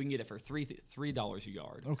cash, we can get it for $3 a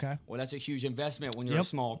yard. Okay. Well, that's a huge investment when you're a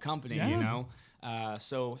small company, you know.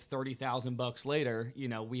 So $30,000 later, you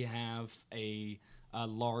know, we have a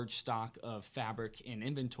large stock of fabric in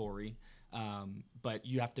inventory. But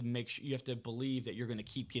you have to you have to believe that you're going to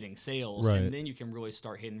keep getting sales, and then you can really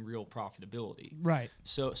start hitting real profitability. Right.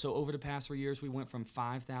 So over the past 3 years, we went from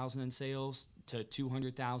 5,000 in sales to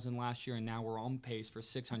 200,000 last year, and now we're on pace for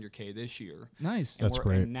 600K this year. Nice. That's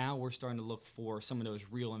great. And now we're starting to look for some of those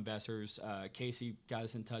real investors. Casey got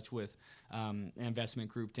us in touch with an investment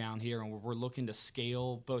group down here, and we're looking to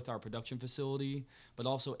scale both our production facility, but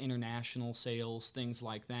also international sales, things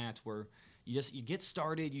like that, where you get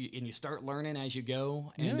started and you start learning as you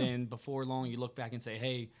go, and then before long you look back and say,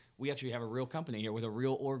 hey, we actually have a real company here with a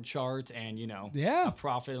real org chart and, you know, a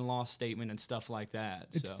profit and loss statement and stuff like that.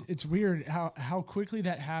 It's weird how quickly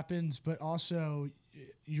that happens, but also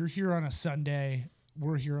you're here on a Sunday,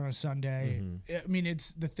 we're here on a Sunday. I mean,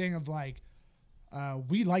 it's the thing of like,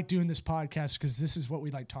 we like doing this podcast because this is what we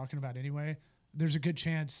like talking about anyway. There's a good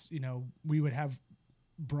chance, you know, we would have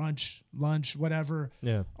brunch, lunch, whatever,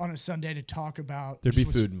 on a Sunday to talk about. There'd be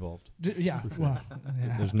food involved. Well,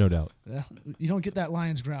 there's no doubt. You don't get that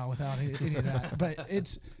lion's growl without any of that. But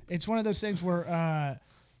it's one of those things where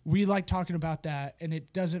we like talking about that, and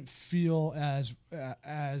it doesn't feel as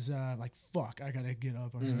like, fuck, I gotta get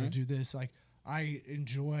up, I gotta do this. Like, I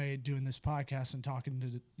enjoy doing this podcast and talking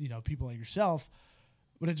to, you know, people like yourself,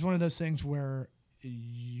 but it's one of those things where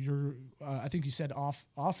you're I think you said off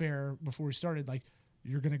air before we started, like,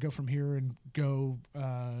 you're going to go from here and go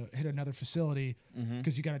hit another facility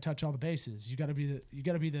because you got to touch all the bases. You got to be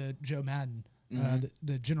the Joe Madden,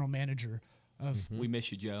 the general manager of. We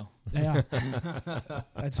miss you, Joe. Yeah,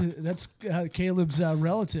 that's Caleb's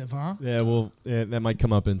relative, huh? Yeah, well, that might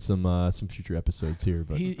come up in some future episodes here,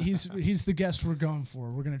 but he's the guest we're going for.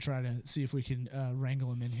 We're going to try to see if we can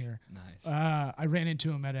wrangle him in here. Nice. I ran into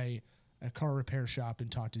him at a car repair shop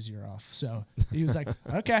and talked his ear off. So he was like,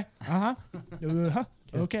 okay,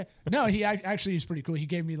 okay. No, he actually is pretty cool. He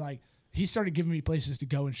gave me he started giving me places to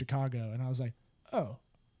go in Chicago, and I was like, oh,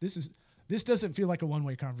 this doesn't feel like a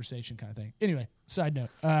one-way conversation kind of thing. Anyway, side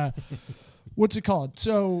note, what's it called?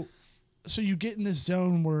 So you get in this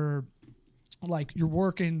zone where, like, you're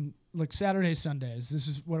working like Saturdays, Sundays. This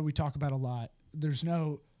is what we talk about a lot. There's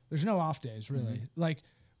no off days really. Like,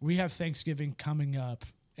 we have Thanksgiving coming up,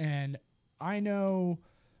 and I know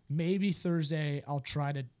maybe Thursday I'll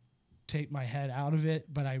try to take my head out of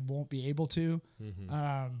it, but I won't be able to.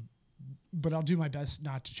 But I'll do my best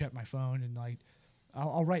not to check my phone, and like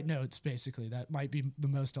I'll write notes. Basically, that might be the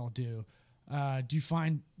most I'll do. How do you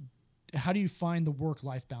find the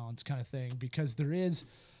work-life balance kind of thing? Because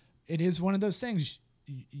it is one of those things.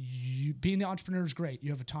 You being the entrepreneur is great. You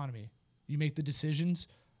have autonomy. You make the decisions.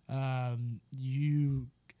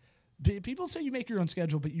 People say you make your own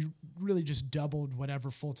schedule, but you really just doubled whatever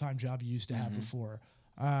full-time job you used to have before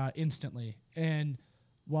instantly. And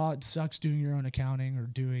while it sucks doing your own accounting or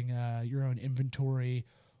doing your own inventory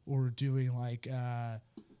or doing like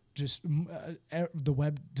the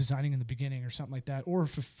web designing in the beginning or something like that, or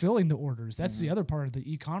fulfilling the orders, that's the other part of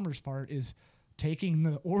the e-commerce part, is taking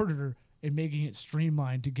the order and making it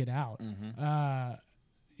streamlined to get out.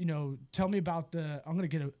 You know, tell me about I'm going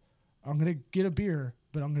to get a beer,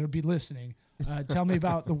 but I'm going to be listening. Tell me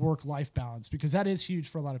about the work-life balance, because that is huge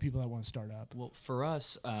for a lot of people that want to start up. Well, for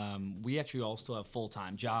us, we actually also have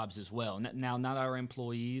full-time jobs as well. Now, not our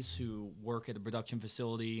employees who work at a production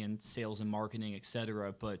facility and sales and marketing, et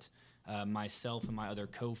cetera, but myself and my other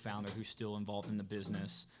co-founder who's still involved in the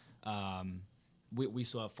business, we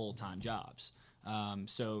still have full-time jobs.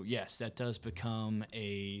 So yes, that does become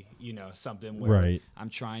something where I'm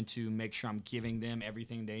trying to make sure I'm giving them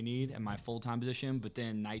everything they need in my full-time position, but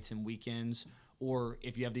then nights and weekends, or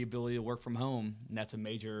if you have the ability to work from home, that's a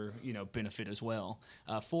major, benefit as well.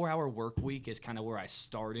 4-hour work week is kind of where I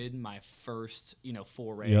started my first,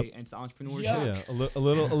 foray into entrepreneurship. Yeah, a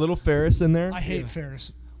little Ferris in there. I hate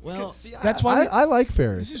Ferris. Well, that's why I like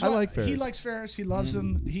Ferris. I like Ferris. He likes Ferris. He loves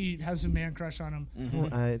him. He has a man crush on him.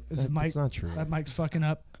 Well, that's not true. That Mike's fucking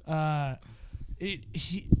up. I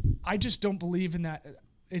just don't believe in that.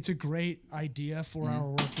 It's a great idea, 4-hour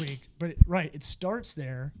work week, but it starts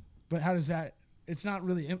there. But how does that? It's not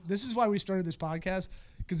really. This is why we started this podcast,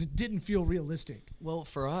 because it didn't feel realistic. Well,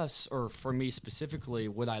 for us, or for me specifically,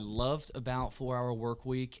 what I loved about 4-hour work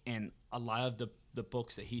week, and a lot of the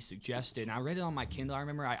books that he suggested. And I read it on my Kindle. I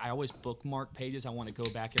remember I always bookmark pages I want to go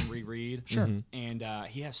back and reread. Sure. And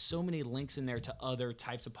he has so many links in there to other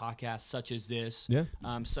types of podcasts, such as this. Yeah.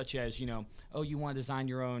 Such as, you want to design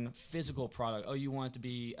your own physical product. Oh, you want it to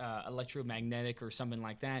be electromagnetic or something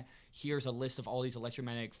like that. Here's a list of all these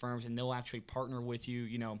electromagnetic firms, and they'll actually partner with you,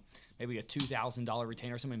 maybe a $2,000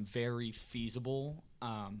 retainer, something very feasible.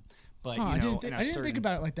 But I didn't think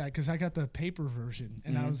about it like that because I got the paper version,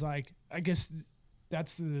 and I was like, I guess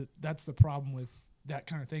that's the problem with that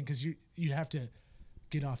kind of thing, because you'd have to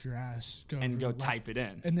get off your ass, go type it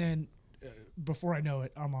in, and then before I know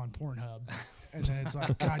it, I'm on Pornhub, and then it's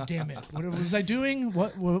like, God damn it, what was I doing?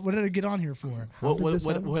 What did I get on here for?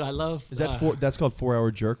 What I love is that that's called 4 Hour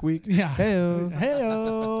Jerk Week. Yeah.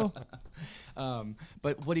 Heyo.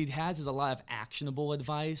 But what he has is a lot of actionable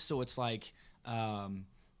advice. So it's like,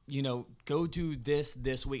 go do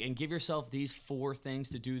this week and give yourself these 4 things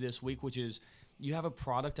to do this week, which is you have a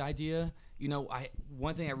product idea.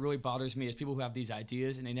 One thing that really bothers me is people who have these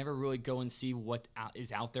ideas and they never really go and see what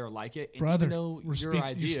is out there like it. And brother, even though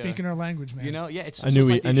you're speaking our language, man. It's. I knew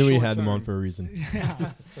we had them on for a reason.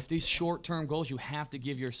 Yeah. These short-term goals you have to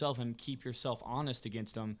give yourself and keep yourself honest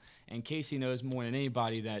against them. And Casey knows more than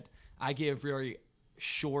anybody that I give very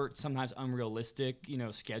short, sometimes unrealistic,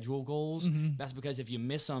 schedule goals. That's because if you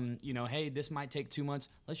miss them, hey, this might take 2 months.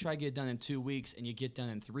 Let's try to get it done in 2 weeks, and you get done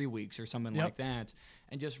in 3 weeks or something like that.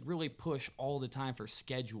 And just really push all the time for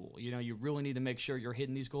schedule. You really need to make sure you're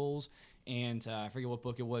hitting these goals. And I forget what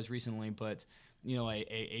book it was recently, but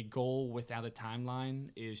a goal without a timeline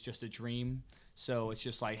is just a dream. So it's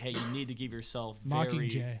just like, hey, you need to give yourself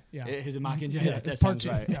Mockingjay. Yeah. Is it Mockingjay? Yeah, that part sounds 2.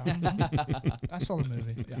 right. Yeah. I saw the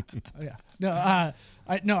movie. Yeah. Oh, yeah.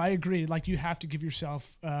 No, I agree. Like, you have to give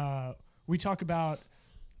yourself. We talk about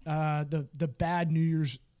the bad New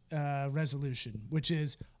Year's resolution, which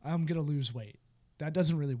is I'm gonna lose weight. That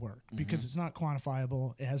doesn't really work because it's not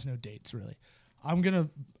quantifiable. It has no dates really. I'm gonna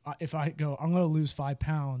lose 5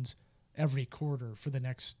 pounds every quarter for the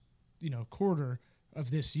next quarter of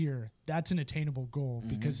this year. That's an attainable goal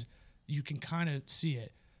because you can kind of see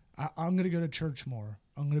it. I'm going to go to church more.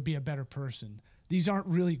 I'm going to be a better person. These aren't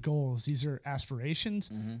really goals. These are aspirations,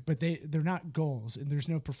 but they're not goals, and there's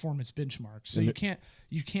no performance benchmarks. So you can't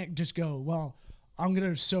just go, well, I'm going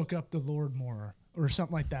to soak up the Lord more or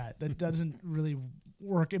something like that. That doesn't really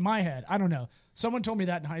work in my head. I don't know. Someone told me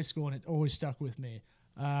that in high school, and it always stuck with me.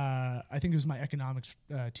 I think it was my economics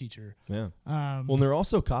teacher. Yeah. Well, and they're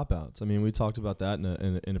also cop-outs. I mean, we talked about that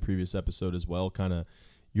in a previous episode as well. Kind of,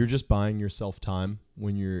 you're just buying yourself time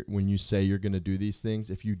when you say you're going to do these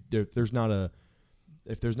things. If there's not a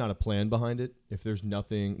plan behind it, if there's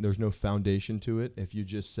no foundation to it. If you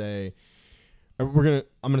just say,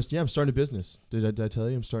 I'm starting a business. Did I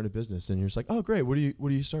tell you I'm starting a business? And you're just like, oh, great. What are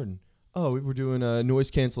you starting? Oh, we're doing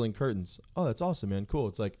noise canceling curtains. Oh, that's awesome, man. Cool.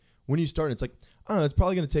 It's like, when are you starting? It's like, I don't know, it's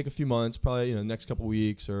probably going to take a few months, probably, the next couple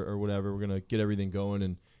weeks or whatever. We're going to get everything going,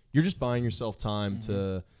 and you're just buying yourself time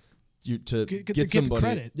to get somebody. The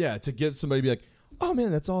credit. Yeah, to get somebody to be like, oh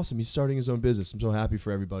man, that's awesome. He's starting his own business. I'm so happy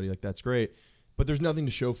for everybody. Like, that's great. But there's nothing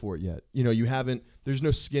to show for it yet. There's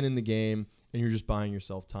no skin in the game, and you're just buying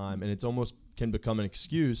yourself time. And it's almost can become an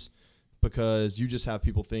excuse because you just have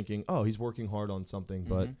people thinking, oh, he's working hard on something.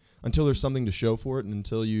 But until there's something to show for it, and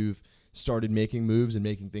until you've started making moves and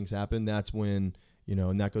making things happen, that's when,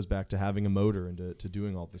 and that goes back to having a motor and to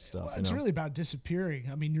doing all this stuff. Well, it's really about disappearing.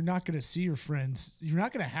 I mean, you're not going to see your friends. You're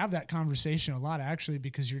not going to have that conversation a lot, actually,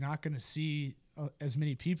 because you're not going to see as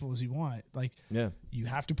many people as you want. Like, you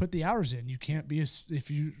have to put the hours in. You can't be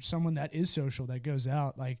if you're someone that is social, that goes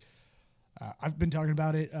out. Like, I've been talking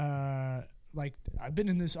about it. Like, I've been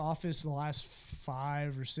in this office the last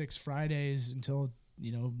 5 or 6 Fridays until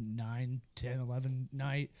 9, 10, 11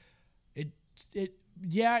 night.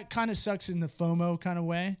 It kind of sucks in the FOMO kind of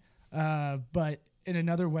way, but in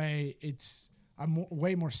another way, I'm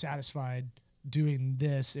way more satisfied doing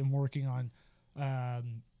this and working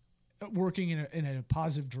in a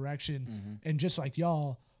positive direction. And just like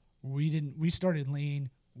y'all, we started lean.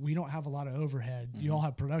 We don't have a lot of overhead. You all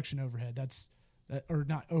have production overhead. Or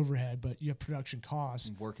not overhead, but you have production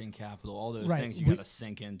costs, working capital, all those things you got to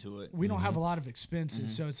sink into it. We don't have a lot of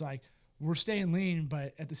expenses, so it's like we're staying lean,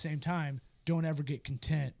 but at the same time, don't ever get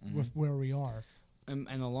content with where we are. And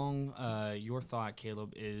along your thought,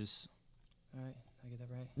 Caleb, is all right. Did I get that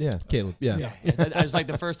right? Yeah, Caleb. Yeah. It was like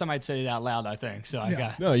the first time I'd say it out loud, I think. So I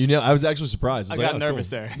got I was actually surprised. I got nervous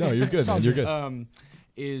there. No, you're good, man. You're good.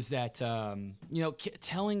 is that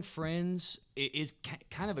telling friends is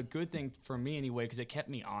kind of a good thing for me anyway, because it kept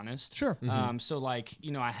me honest. Sure. So like,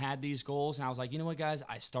 I had these goals and I was like, you know what, guys,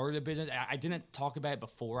 I started a business. I didn't talk about it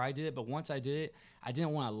before I did it, but once I did it, I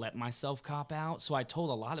didn't want to let myself cop out. So I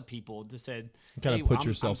told a lot of people, just said, kind of put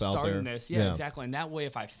yourself I'm out starting there. this. Yeah, exactly. And that way,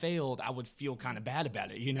 if I failed, I would feel kind of bad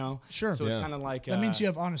about it, Sure. So it's kind of like that means you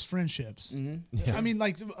have honest friendships. Mm-hmm. I mean,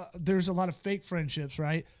 like there's a lot of fake friendships,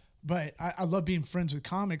 right? But I love being friends with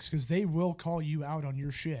comics because they will call you out on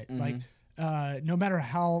your shit. Mm-hmm. Like, no matter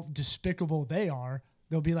how despicable they are,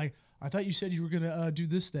 they'll be like, I thought you said you were going to do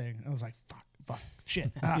this thing. And I was like, fuck,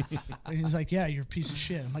 shit. And he's like, yeah, you're a piece of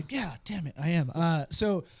shit. I'm like, yeah, damn it, I am.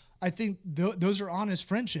 So I think those are honest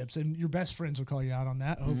friendships, and your best friends will call you out on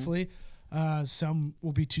that, hopefully. Some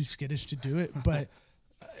will be too skittish to do it, but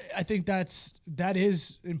I think that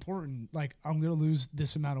is important. Like, I'm going to lose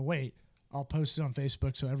this amount of weight. I'll post it on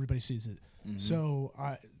Facebook so everybody sees it. Mm-hmm.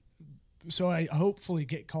 So I hopefully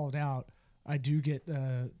get called out. I do get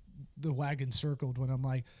the wagon circled when I'm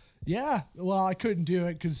like, yeah, well, I couldn't do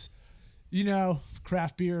it because,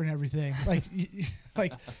 craft beer and everything. Like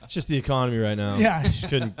it's just the economy right now. Yeah, just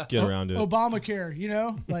couldn't get around to it.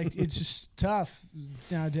 Obamacare, like it's just tough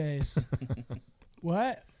nowadays.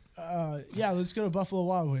 What? Yeah, let's go to Buffalo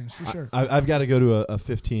Wild Wings for sure. I've got to go to a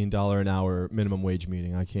 $15 an hour minimum wage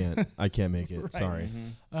meeting. I can't make it. Right. Sorry.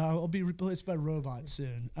 Mm-hmm. I'll be replaced by robots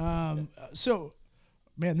soon. So,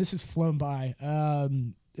 man, this has flown by.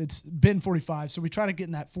 It's been 45, so we try to get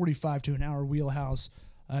in that 45 to an hour wheelhouse.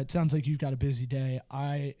 It sounds like you've got a busy day.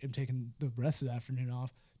 I am taking the rest of the afternoon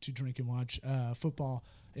off to drink and watch football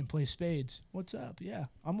and play spades. What's up? Yeah,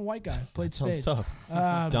 I'm a white guy. Played spades. Sounds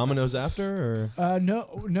tough. Dominoes after, or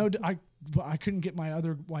no. I couldn't get my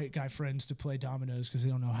other white guy friends to play dominoes because they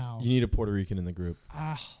don't know how. You need a Puerto Rican in the group.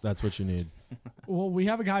 That's what you need. Well, we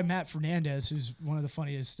have a guy, Matt Fernandez, who's one of the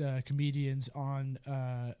funniest comedians on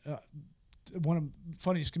one of the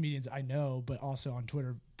funniest comedians I know, but also on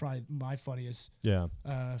Twitter, probably my funniest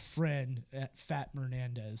friend at Fat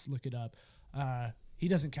Hernandez. Look it up. He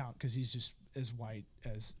doesn't count because he's just as white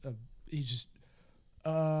as he's just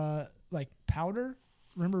like Powder.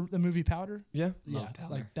 Remember the movie Powder? Yeah, Powder.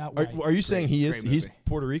 Like that white. Are you saying he's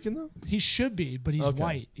Puerto Rican though? He should be, but he's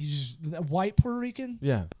white. He's just white Puerto Rican.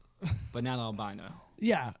 Yeah, but not albino.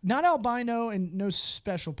 Yeah, not albino and no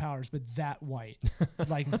special powers, but that white.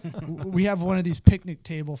 Like we have one of these picnic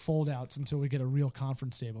table fold-outs until we get a real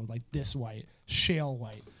conference table, like this white, shale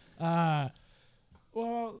white.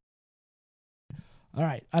 Well, all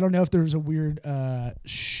right. I don't know if there's a weird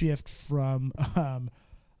shift from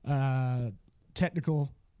technical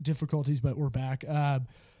difficulties, but we're back.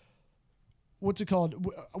 What's it called?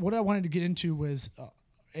 What I wanted to get into was...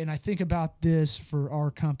 and I think about this for our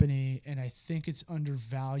company, and I think it's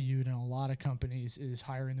undervalued in a lot of companies, is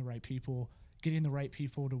hiring the right people, getting the right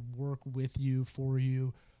people to work with you, for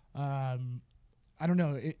you. I don't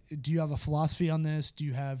know. Do you have a philosophy on this? Do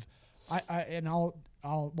you have, I'll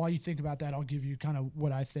while you think about that, I'll give you kind of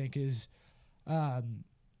what I think is,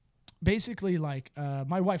 basically like,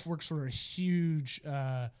 my wife works for a huge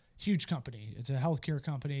company. It's a healthcare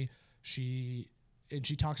company. She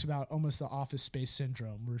talks about almost the Office Space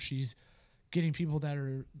syndrome, where she's getting people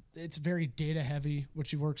that it's very data heavy, what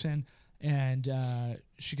she works in. And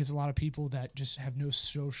she gets a lot of people that just have no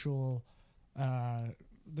social,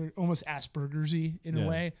 they're almost Asperger's-y in a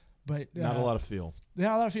way. But not a lot of feel.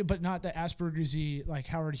 Not a lot of feel, but not the Asperger's-y, like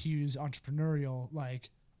Howard Hughes entrepreneurial, like,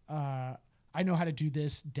 I know how to do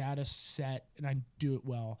this data set and I do it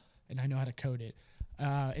well and I know how to code it.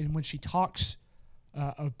 And when she talks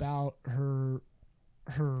about her,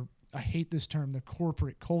 I hate this term, the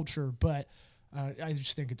corporate culture, but I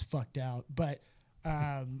just think it's fucked out. But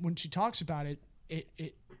when she talks about it,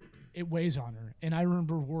 it weighs on her. And I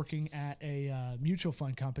remember working at a mutual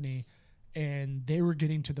fund company, and they were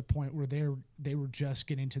getting to the point where they were just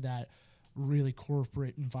getting to that really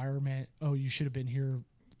corporate environment. Oh, you should have been here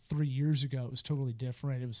 3 years ago. It was totally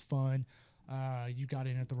different. It was fun. You got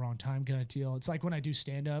in at the wrong time kind of deal. It's like when I do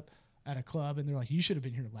stand-up at a club and they're like, you should have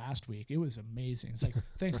been here last week. It was amazing. It's like,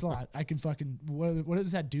 thanks a lot. I can fucking, what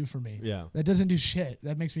does that do for me? Yeah. That doesn't do shit.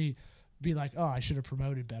 That makes me be like, oh, I should have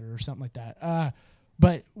promoted better or something like that.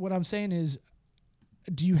 But what I'm saying is,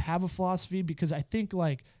 do you have a philosophy? Because I think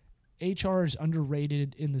like HR is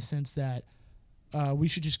underrated in the sense that we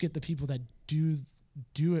should just get the people that do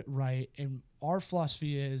it right. And our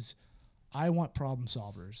philosophy is, I want problem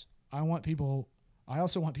solvers. I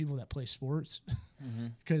also want people that play sports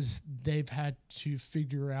because they've had to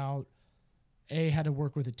figure out how to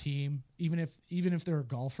work with a team. Even if they're a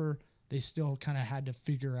golfer, they still kind of had to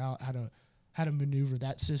figure out how to how to maneuver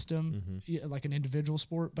that system, like an individual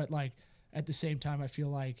sport. But like at the same time, I feel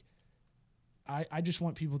like I just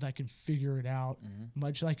want people that can figure it out,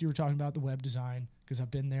 much like you were talking about the web design, because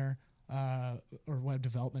I've been there, or web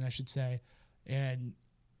development, I should say. And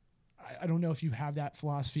I don't know if you have that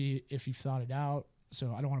philosophy, if you've thought it out.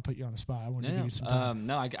 So I don't want to put you on the spot. I want to give you some time.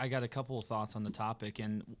 No, I got a couple of thoughts on the topic.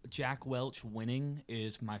 And Jack Welch, Winning,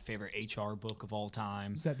 is my favorite HR book of all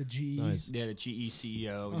time. Is that the GE? Nice. Yeah, the GE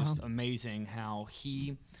CEO. Just amazing how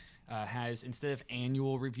he has, instead of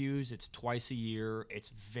annual reviews, it's twice a year. It's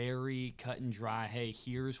very cut and dry. Hey,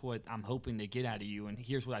 here's what I'm hoping to get out of you, and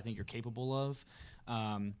here's what I think you're capable of.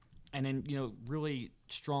 And then, really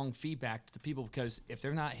strong feedback to the people, because if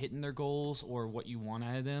they're not hitting their goals or what you want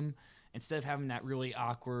out of them, instead of having that really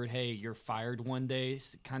awkward, hey, you're fired one day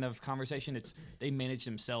kind of conversation, it's they manage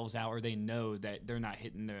themselves out, or they know that they're not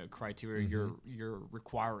hitting the criteria you're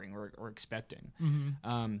requiring or expecting.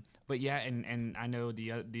 But yeah, and I know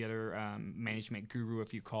the other management guru,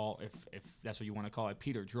 if that's what you want to call it,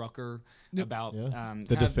 Peter Drucker, about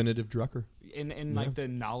the definitive Drucker. And like the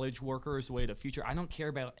knowledge worker is the way of the future. I don't care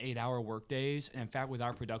about 8-hour work days. And in fact, with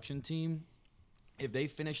our production team, if they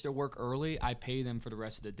finish their work early, I pay them for the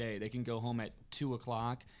rest of the day. They can go home at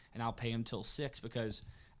 2:00, and I'll pay them till 6, because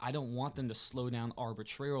I don't want them to slow down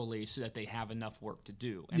arbitrarily so that they have enough work to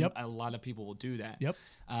do. And a lot of people will do that.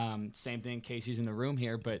 Same thing. Casey's in the room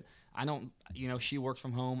here, but I don't. She works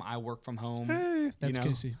from home. I work from home. Hey, that's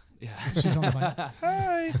Casey. Yeah, she's on the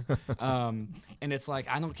mic. Hi. And it's like,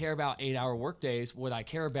 I don't care about 8-hour work days. What I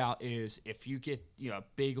care about is if you get a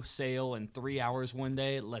big sale in 3 hours one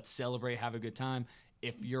day, let's celebrate, have a good time.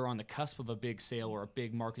 If you're on the cusp of a big sale or a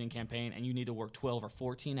big marketing campaign and you need to work 12 or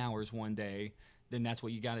 14 hours one day, then that's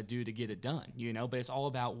what you got to do to get it done, But it's all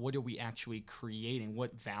about, what are we actually creating?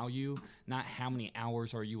 What value, not how many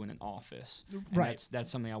hours are you in an office. And right.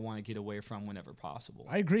 That's something I want to get away from whenever possible.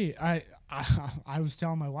 I agree. I was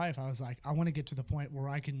telling my wife, I was like, I want to get to the point where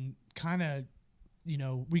I can kind of,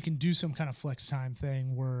 we can do some kind of flex time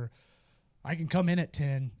thing where I can come in at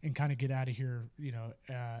 10 and kind of get out of here,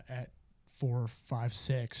 at 4, 5,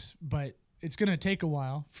 6. But it's going to take a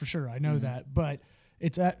while, for sure. I know that. But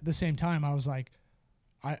it's at the same time, I was like,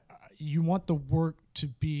 you want the work to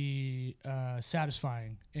be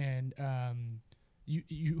satisfying, and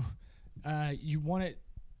you want it.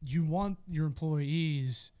 You want your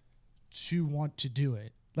employees to want to do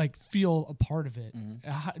it, like feel a part of it.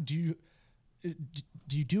 Do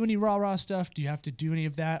you do any rah-rah stuff? Do you have to do any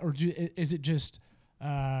of that, or is it just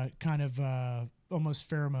kind of almost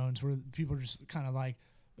pheromones where people are just kind of like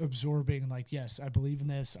absorbing, like, yes, I believe in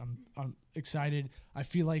this. I'm excited. I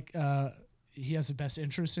feel like he has the best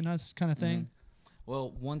interest in us, kind of thing.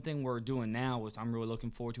 Well, one thing we're doing now, which I'm really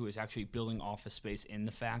looking forward to, is actually building office space in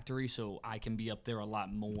the factory, so I can be up there a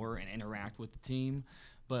lot more and interact with the team.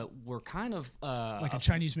 But we're kind of like a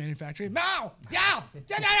Chinese manufacturer. No, yeah,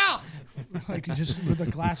 like just with a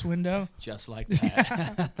glass window, just like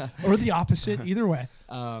that, or the opposite. Either way.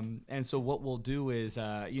 And so what we'll do is,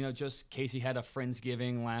 just Casey had a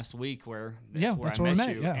Friendsgiving last week where that's I where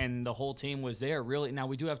met you, yeah. And the whole team was there. Really, now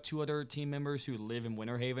we do have 2 other team members who live in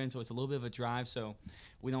Winter Haven, so it's a little bit of a drive. So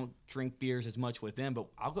we don't drink beers as much with them, but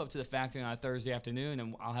I'll go up to the factory on a Thursday afternoon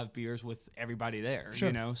and I'll have beers with everybody there.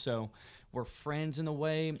 Sure. So we're friends in a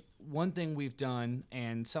way. One thing we've done,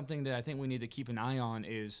 and something that I think we need to keep an eye on,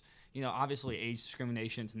 is, obviously age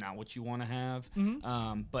discrimination is not what you want to have.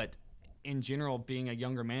 But in general, being a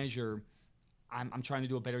younger manager, I'm trying to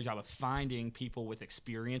do a better job of finding people with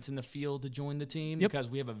experience in the field to join the team, because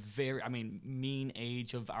we have a mean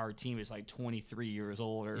age of our team is like 23 years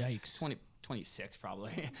old, or Yikes. 26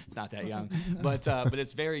 probably. It's not that young, but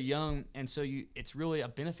it's very young, and so it's really a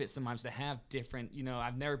benefit sometimes to have different.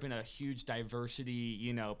 I've never been a huge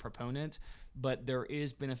diversity proponent, but there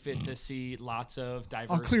is benefit to see lots of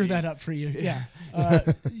diversity. I'll clear that up for you. Yeah,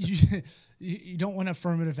 you don't want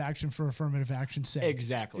affirmative action for affirmative action's sake.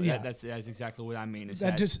 Exactly. Yeah. That's exactly what I mean.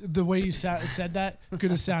 That just the way you said that could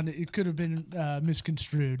have sounded. It could have been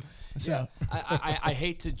misconstrued. So yeah. I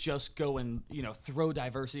hate to just go and throw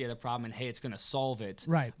diversity at a problem and, hey, it's going to solve it.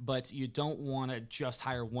 Right. But you don't want to just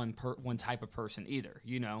hire one type of person either.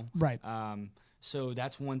 Right. So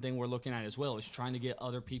that's one thing we're looking at as well, is trying to get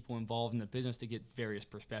other people involved in the business to get various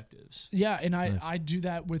perspectives. Yeah, and I do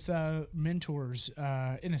that with mentors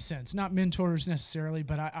in a sense. Not mentors necessarily,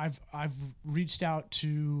 but I've reached out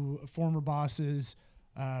to former bosses,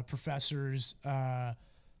 professors,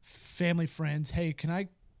 family friends. Hey, can I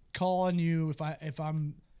call on you if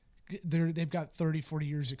I'm there? They've got 30, 40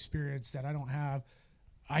 years experience that I don't have.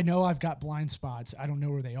 I know I've got blind spots. I don't know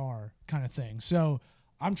where they are, kind of thing. So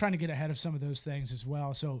I'm trying to get ahead of some of those things as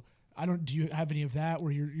well. So Do you have any of that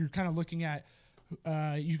where you're kind of looking at,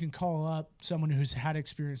 you can call up someone who's had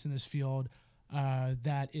experience in this field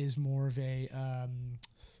that is more of a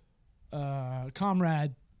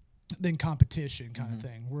comrade than competition kind of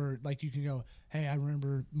thing, where like you can go, hey, I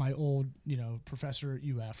remember my old, professor at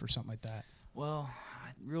UF or something like that. Well, I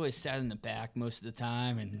really sat in the back most of the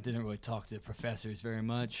time and didn't really talk to the professors very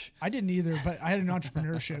much. I didn't either, but I had an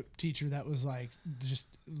entrepreneurship teacher that was like,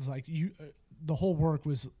 the whole work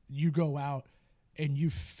was you go out and you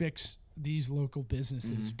fix these local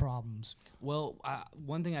businesses' problems. Well,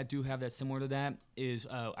 one thing I do have that's similar to that is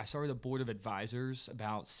I started a board of advisors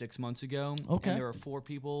about 6 months ago. Okay. And there are 4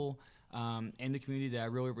 people in the community that I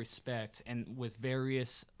really respect and with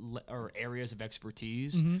various areas of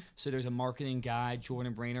expertise. So there's a marketing guy.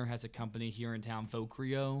 Jordan Brainer has a company here in town,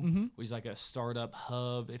 Vocreo, which is like a startup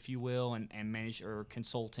hub, if you will, and manage or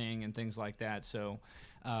consulting and things like that. So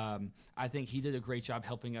I think he did a great job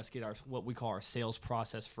helping us get what we call our sales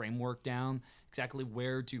process framework down. Exactly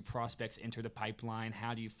where do prospects enter the pipeline?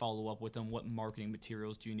 How do you follow up with them? What marketing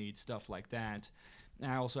materials do you need? Stuff like that.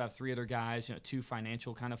 And I also have 3 other guys, 2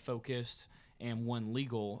 financial kind of focused and 1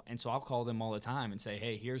 legal. And so I'll call them all the time and say,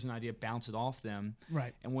 hey, here's an idea, bounce it off them.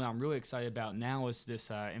 Right. And what I'm really excited about now is this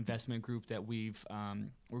investment group that we're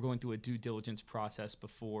going through a due diligence process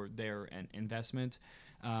before their investment.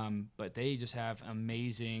 But they just have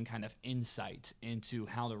amazing kind of insight into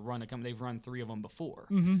how to run a company. They've run 3 of them before.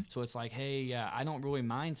 So it's like, hey, I don't really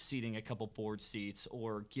mind ceding a couple board seats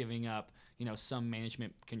or giving up, some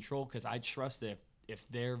management control, because I trust that if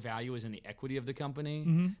their value is in the equity of the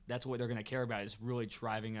company, that's what they're going to care about, is really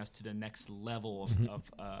driving us to the next level of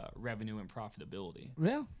revenue and profitability.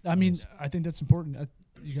 Yeah. I mean, I think that's important.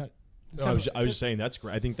 I was just saying that's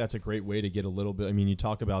great. I think that's a great way to get a little bit. I mean, you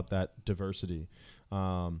talk about that diversity.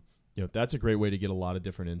 That's a great way to get a lot of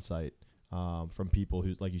different insight from people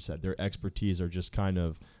who, like you said, their expertise are just kind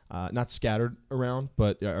of not scattered around,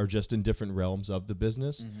 but are just in different realms of the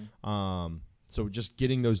business. So just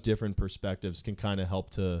getting those different perspectives can kind of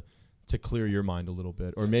help to clear your mind a little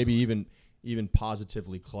bit, or maybe even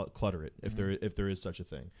positively clutter it if there is such a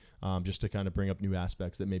thing, just to kind of bring up new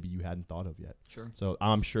aspects that maybe you hadn't thought of yet. Sure. So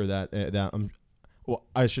I'm sure well,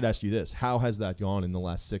 I should ask you this: how has that gone in the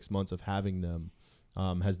last 6 months of having them?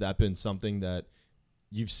 Has that been something that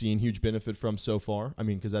you've seen huge benefit from so far? I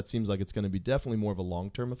mean, because that seems like it's going to be definitely more of a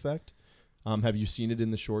long-term effect. Have you seen it in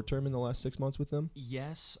the short term in the last 6 months with them?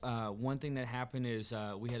 Yes. One thing that happened is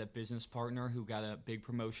we had a business partner who got a big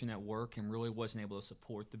promotion at work and really wasn't able to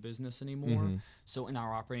support the business anymore. So in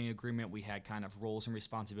our operating agreement, we had kind of roles and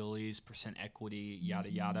responsibilities, percent equity, yada,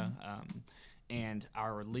 yada. And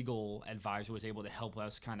our legal advisor was able to help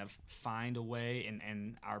us kind of find a way,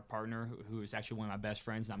 and our partner, who is actually one of my best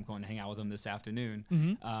friends, and I'm going to hang out with him this afternoon,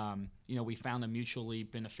 we found a mutually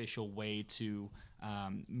beneficial way to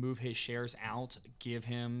move his shares out, give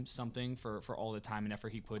him something for all the time and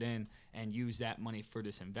effort he put in, and use that money for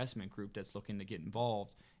this investment group that's looking to get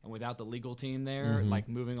involved. And without the legal team there, like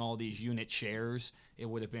moving all these unit shares, it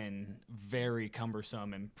would have been very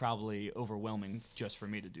cumbersome and probably overwhelming just for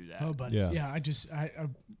me to do that. Oh, buddy. Yeah, I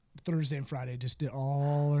Thursday and Friday just did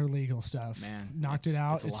all our legal stuff. Man, knocked it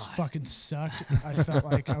out. It's fucking sucked. I felt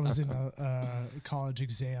like I was in a college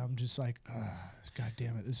exam, just like, God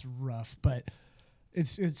damn it, this is rough. But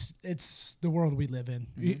it's the world we live in.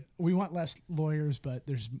 We want less lawyers, but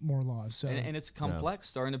there's more laws. So and it's complex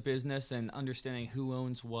starting a business and understanding who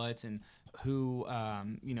owns what and who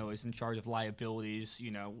is in charge of liabilities.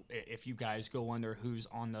 If you guys go under, who's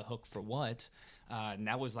on the hook for what. And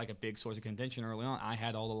that was like a big source of contention early on. I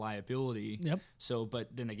had all the liability. Yep. So, but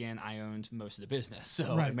then again, I owned most of the business,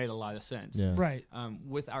 so it made a lot of sense. Yeah. Right.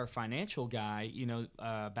 With our financial guy,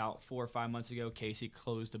 about 4 or 5 months ago, Casey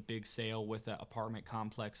closed a big sale with an apartment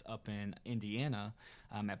complex up in Indiana.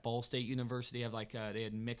 At Ball State University, they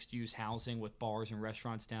had mixed use housing with bars and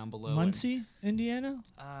restaurants down below. Muncie, Indiana,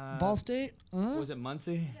 Ball State. Was it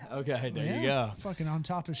Muncie? Yeah. Okay, there you go. Fucking on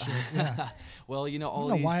top of shit. Yeah. Well, all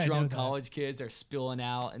these drunk college kids, they're spilling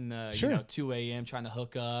out in the 2 a.m. trying to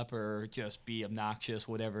hook up or just be obnoxious,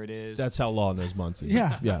 whatever it is. That's how Law knows Muncie.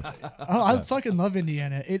 Yeah. I fucking love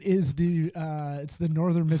Indiana. It is it's the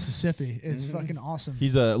northern Mississippi. It's fucking awesome.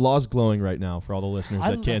 He's Law's glowing right now for all the listeners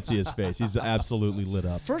that can't see his face. He's absolutely lit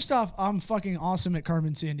up. First off, I'm fucking awesome at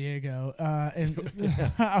Carmen Sandiego.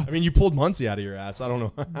 I mean, you pulled Muncie out of your ass. I don't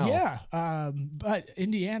know how. Yeah. But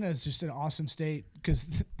Indiana is just an awesome state because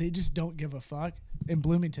they just don't give a fuck. And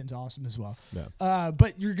Bloomington's awesome as well. Yeah.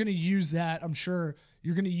 But you're going to use that. I'm sure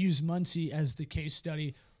you're going to use Muncie as the case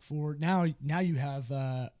study for now. Now you have,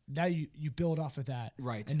 now you build off of that.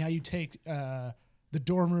 Right. And now you take the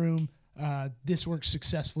dorm room, this works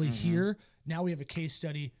successfully here. Now we have a case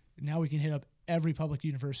study. Now we can hit up every public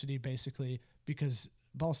university basically because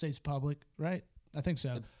Ball State's public, right? I think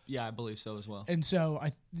so. Yeah, I believe so as well. And so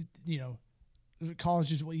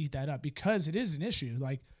colleges will eat that up because it is an issue.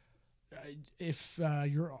 Like if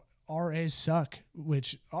your RAs suck,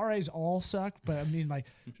 which RAs all suck, but I mean like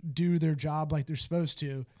do their job like they're supposed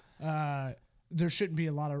to, there shouldn't be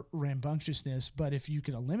a lot of rambunctiousness. But if you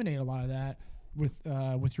can eliminate a lot of that with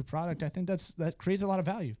your product, I think that creates a lot of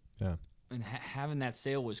value. Yeah. And having that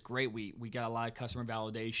sale was great. We got a lot of customer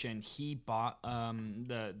validation. He bought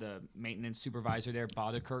the maintenance supervisor there,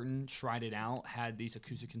 bought a curtain, tried it out, had these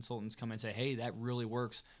acoustic consultants come and say, hey, that really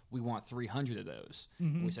works. We want 300 of those.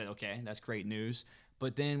 And we said, okay, that's great news.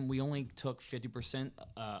 But then we only took 50%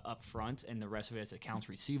 up front, and the rest of it is accounts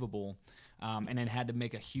receivable. And then had to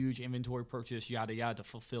make a huge inventory purchase, yada, yada, to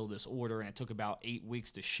fulfill this order. And it took about 8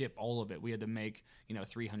 weeks to ship all of it. We had to make,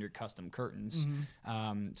 300 custom curtains.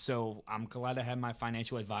 So I'm glad I had my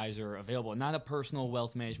financial advisor available. Not a personal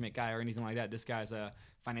wealth management guy or anything like that. This guy's a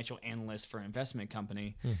financial analyst for an investment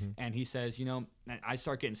company. And he says, I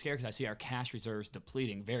start getting scared because I see our cash reserves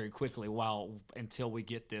depleting very quickly until we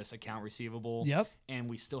get this account receivable. Yep. And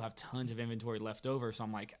we still have tons of inventory left over. So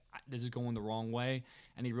I'm like, this is going the wrong way.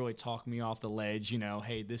 And he really talked me off the ledge,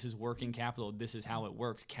 hey, this is working capital. This is how it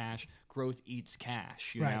works. Cash growth eats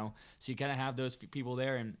cash, you know? So you got to have those people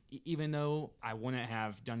there. And even though I wouldn't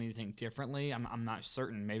have done anything differently, I'm not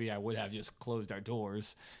certain. Maybe I would have just closed our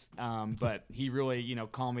doors. But he really,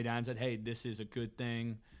 calmed me down and said, hey, this is a good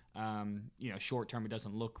thing. Short term, it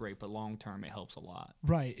doesn't look great, but long term, it helps a lot.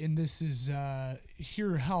 Right. And this is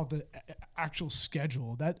here how the actual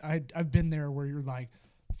schedule that I've been there where you're like,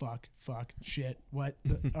 fuck, shit, what?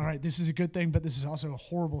 All right, this is a good thing, but this is also a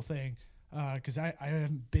horrible thing because I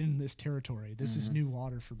haven't been in this territory. This is new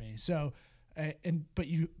water for me. So, but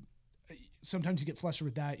you sometimes you get flustered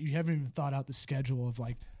with that. You haven't even thought out the schedule of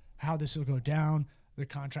like how this will go down. The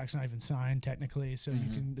contract's not even signed technically, so you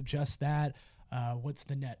can adjust that. What's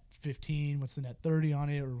the net 15? What's the net 30 on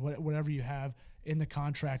it, or whatever you have in the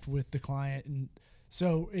contract with the client. And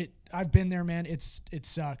so I've been there, man. It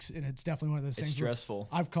sucks, and it's definitely one of those things. It's stressful.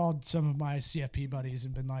 I've called some of my CFP buddies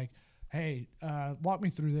and been like, "Hey, walk me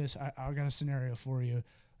through this. I got a scenario for you."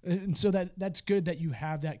 And so that's good that you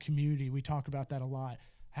have that community. We talk about that a lot.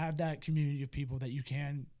 Have that community of people that you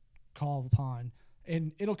can call upon,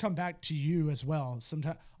 and it'll come back to you as well.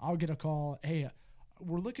 Sometimes I'll get a call, "Hey,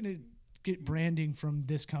 we're looking to get branding from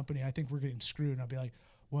this company. I think we're getting screwed." And I'll be like,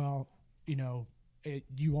 "Well,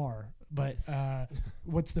 you are, but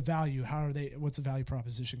what's the value? What's the value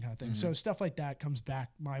proposition kind of thing?" So stuff like that comes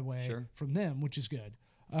back my way from them, which is good.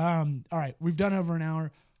 All right. We've done over an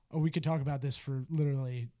hour. We could talk about this for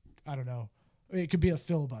literally, I don't know. It could be a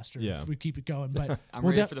filibuster if we keep it going, but I'm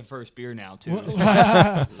ready for the first beer now too. Let's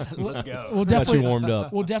go. We'll definitely warmed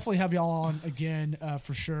up. We'll definitely have y'all on again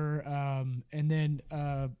for sure. And then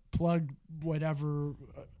plug whatever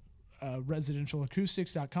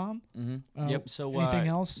residentialacoustics.com. Yep. So anything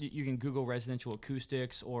else? You can Google residential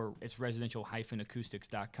acoustics, or it's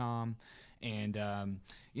residential-acoustics.com. And,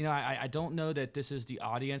 I don't know that this is the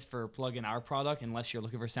audience for plug-in our product unless you're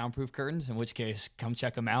looking for soundproof curtains, in which case come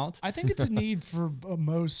check them out. I think it's a need for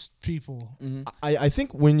most people. I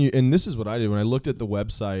think and this is what I did when I looked at the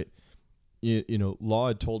website, Law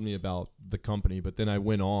had told me about the company, but then I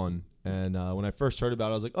went on and when I first heard about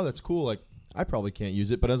it, I was like, oh, that's cool. Like I probably can't use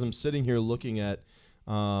it. But as I'm sitting here looking at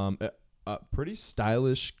a pretty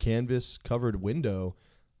stylish canvas covered window,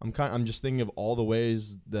 I'm just thinking of all the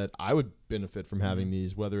ways that I would benefit from having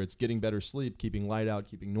these, whether it's getting better sleep, keeping light out,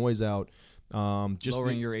 keeping noise out, just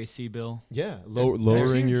lowering your AC bill. Yeah,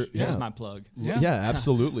 lowering your That's my plug. Yeah,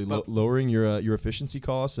 absolutely. Lowering your efficiency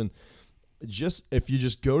costs, and just if you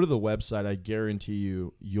just go to the website, I guarantee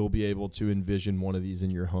you'll be able to envision one of these in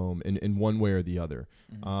your home in one way or the other.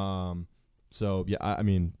 So yeah, I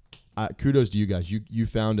mean, kudos to you guys. You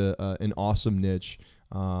found an awesome niche.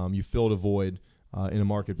 You filled a void in a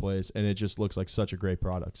marketplace, and it just looks like such a great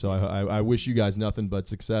product. So I wish you guys nothing but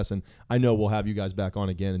success, and I know we'll have you guys back on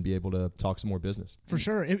again and be able to talk some more business. For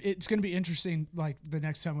sure. It's going to be interesting. Like the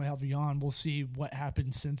next time we have you on, we'll see what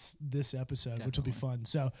happened since this episode, which will be fun.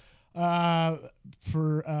 So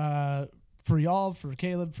for y'all, for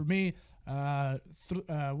Caleb, for me, I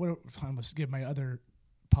must give my other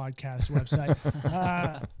podcast website.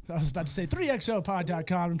 I was about to say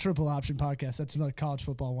 3xopod.com and Triple Option Podcast. That's another college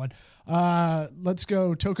football one. Let's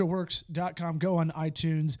go tokaworks.com. Go on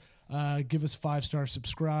iTunes. Give us a 5-star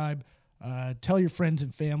subscribe. Tell your friends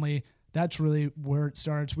and family. That's really where it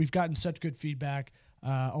starts. We've gotten such good feedback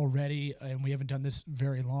already, and we haven't done this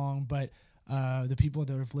very long, but the people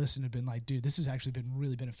that have listened have been like, dude, this has actually been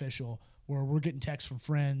really beneficial. Where we're getting texts from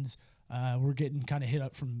friends, we're getting kind of hit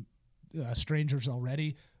up from strangers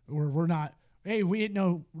already. Where we're not, hey, we ain't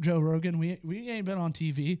no Joe Rogan, we ain't been on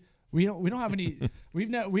TV. We don't have any we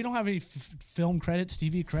don't have any film credits,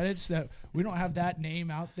 TV credits, that we don't have that name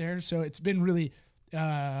out there. So it's been really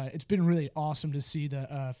awesome to see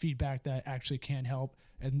the feedback that actually can help,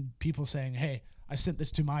 and people saying, hey, I sent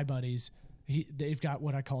this to my buddies. They've got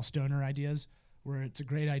what I call stoner ideas, where it's a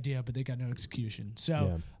great idea, but they got no execution.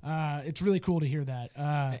 So it's really cool to hear that.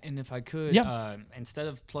 And if I could, instead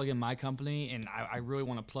of plugging my company, and I really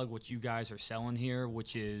want to plug what you guys are selling here,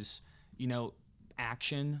 which is,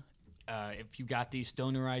 action. If you got these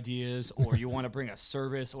stoner ideas, or you want to bring a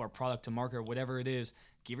service or a product to market or whatever it is,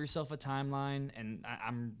 give yourself a timeline. And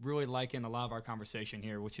I'm really liking a lot of our conversation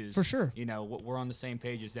here, which is, for sure, what we're on the same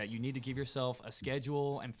page is that you need to give yourself a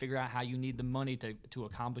schedule and figure out how you need the money to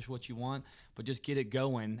accomplish what you want, but just get it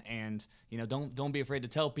going. And, don't be afraid to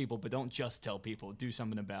tell people, but don't just tell people, do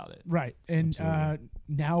something about it. Right. And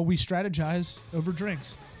now we strategize over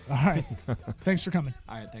drinks. All right. Thanks for coming.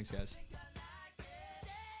 All right. Thanks, guys.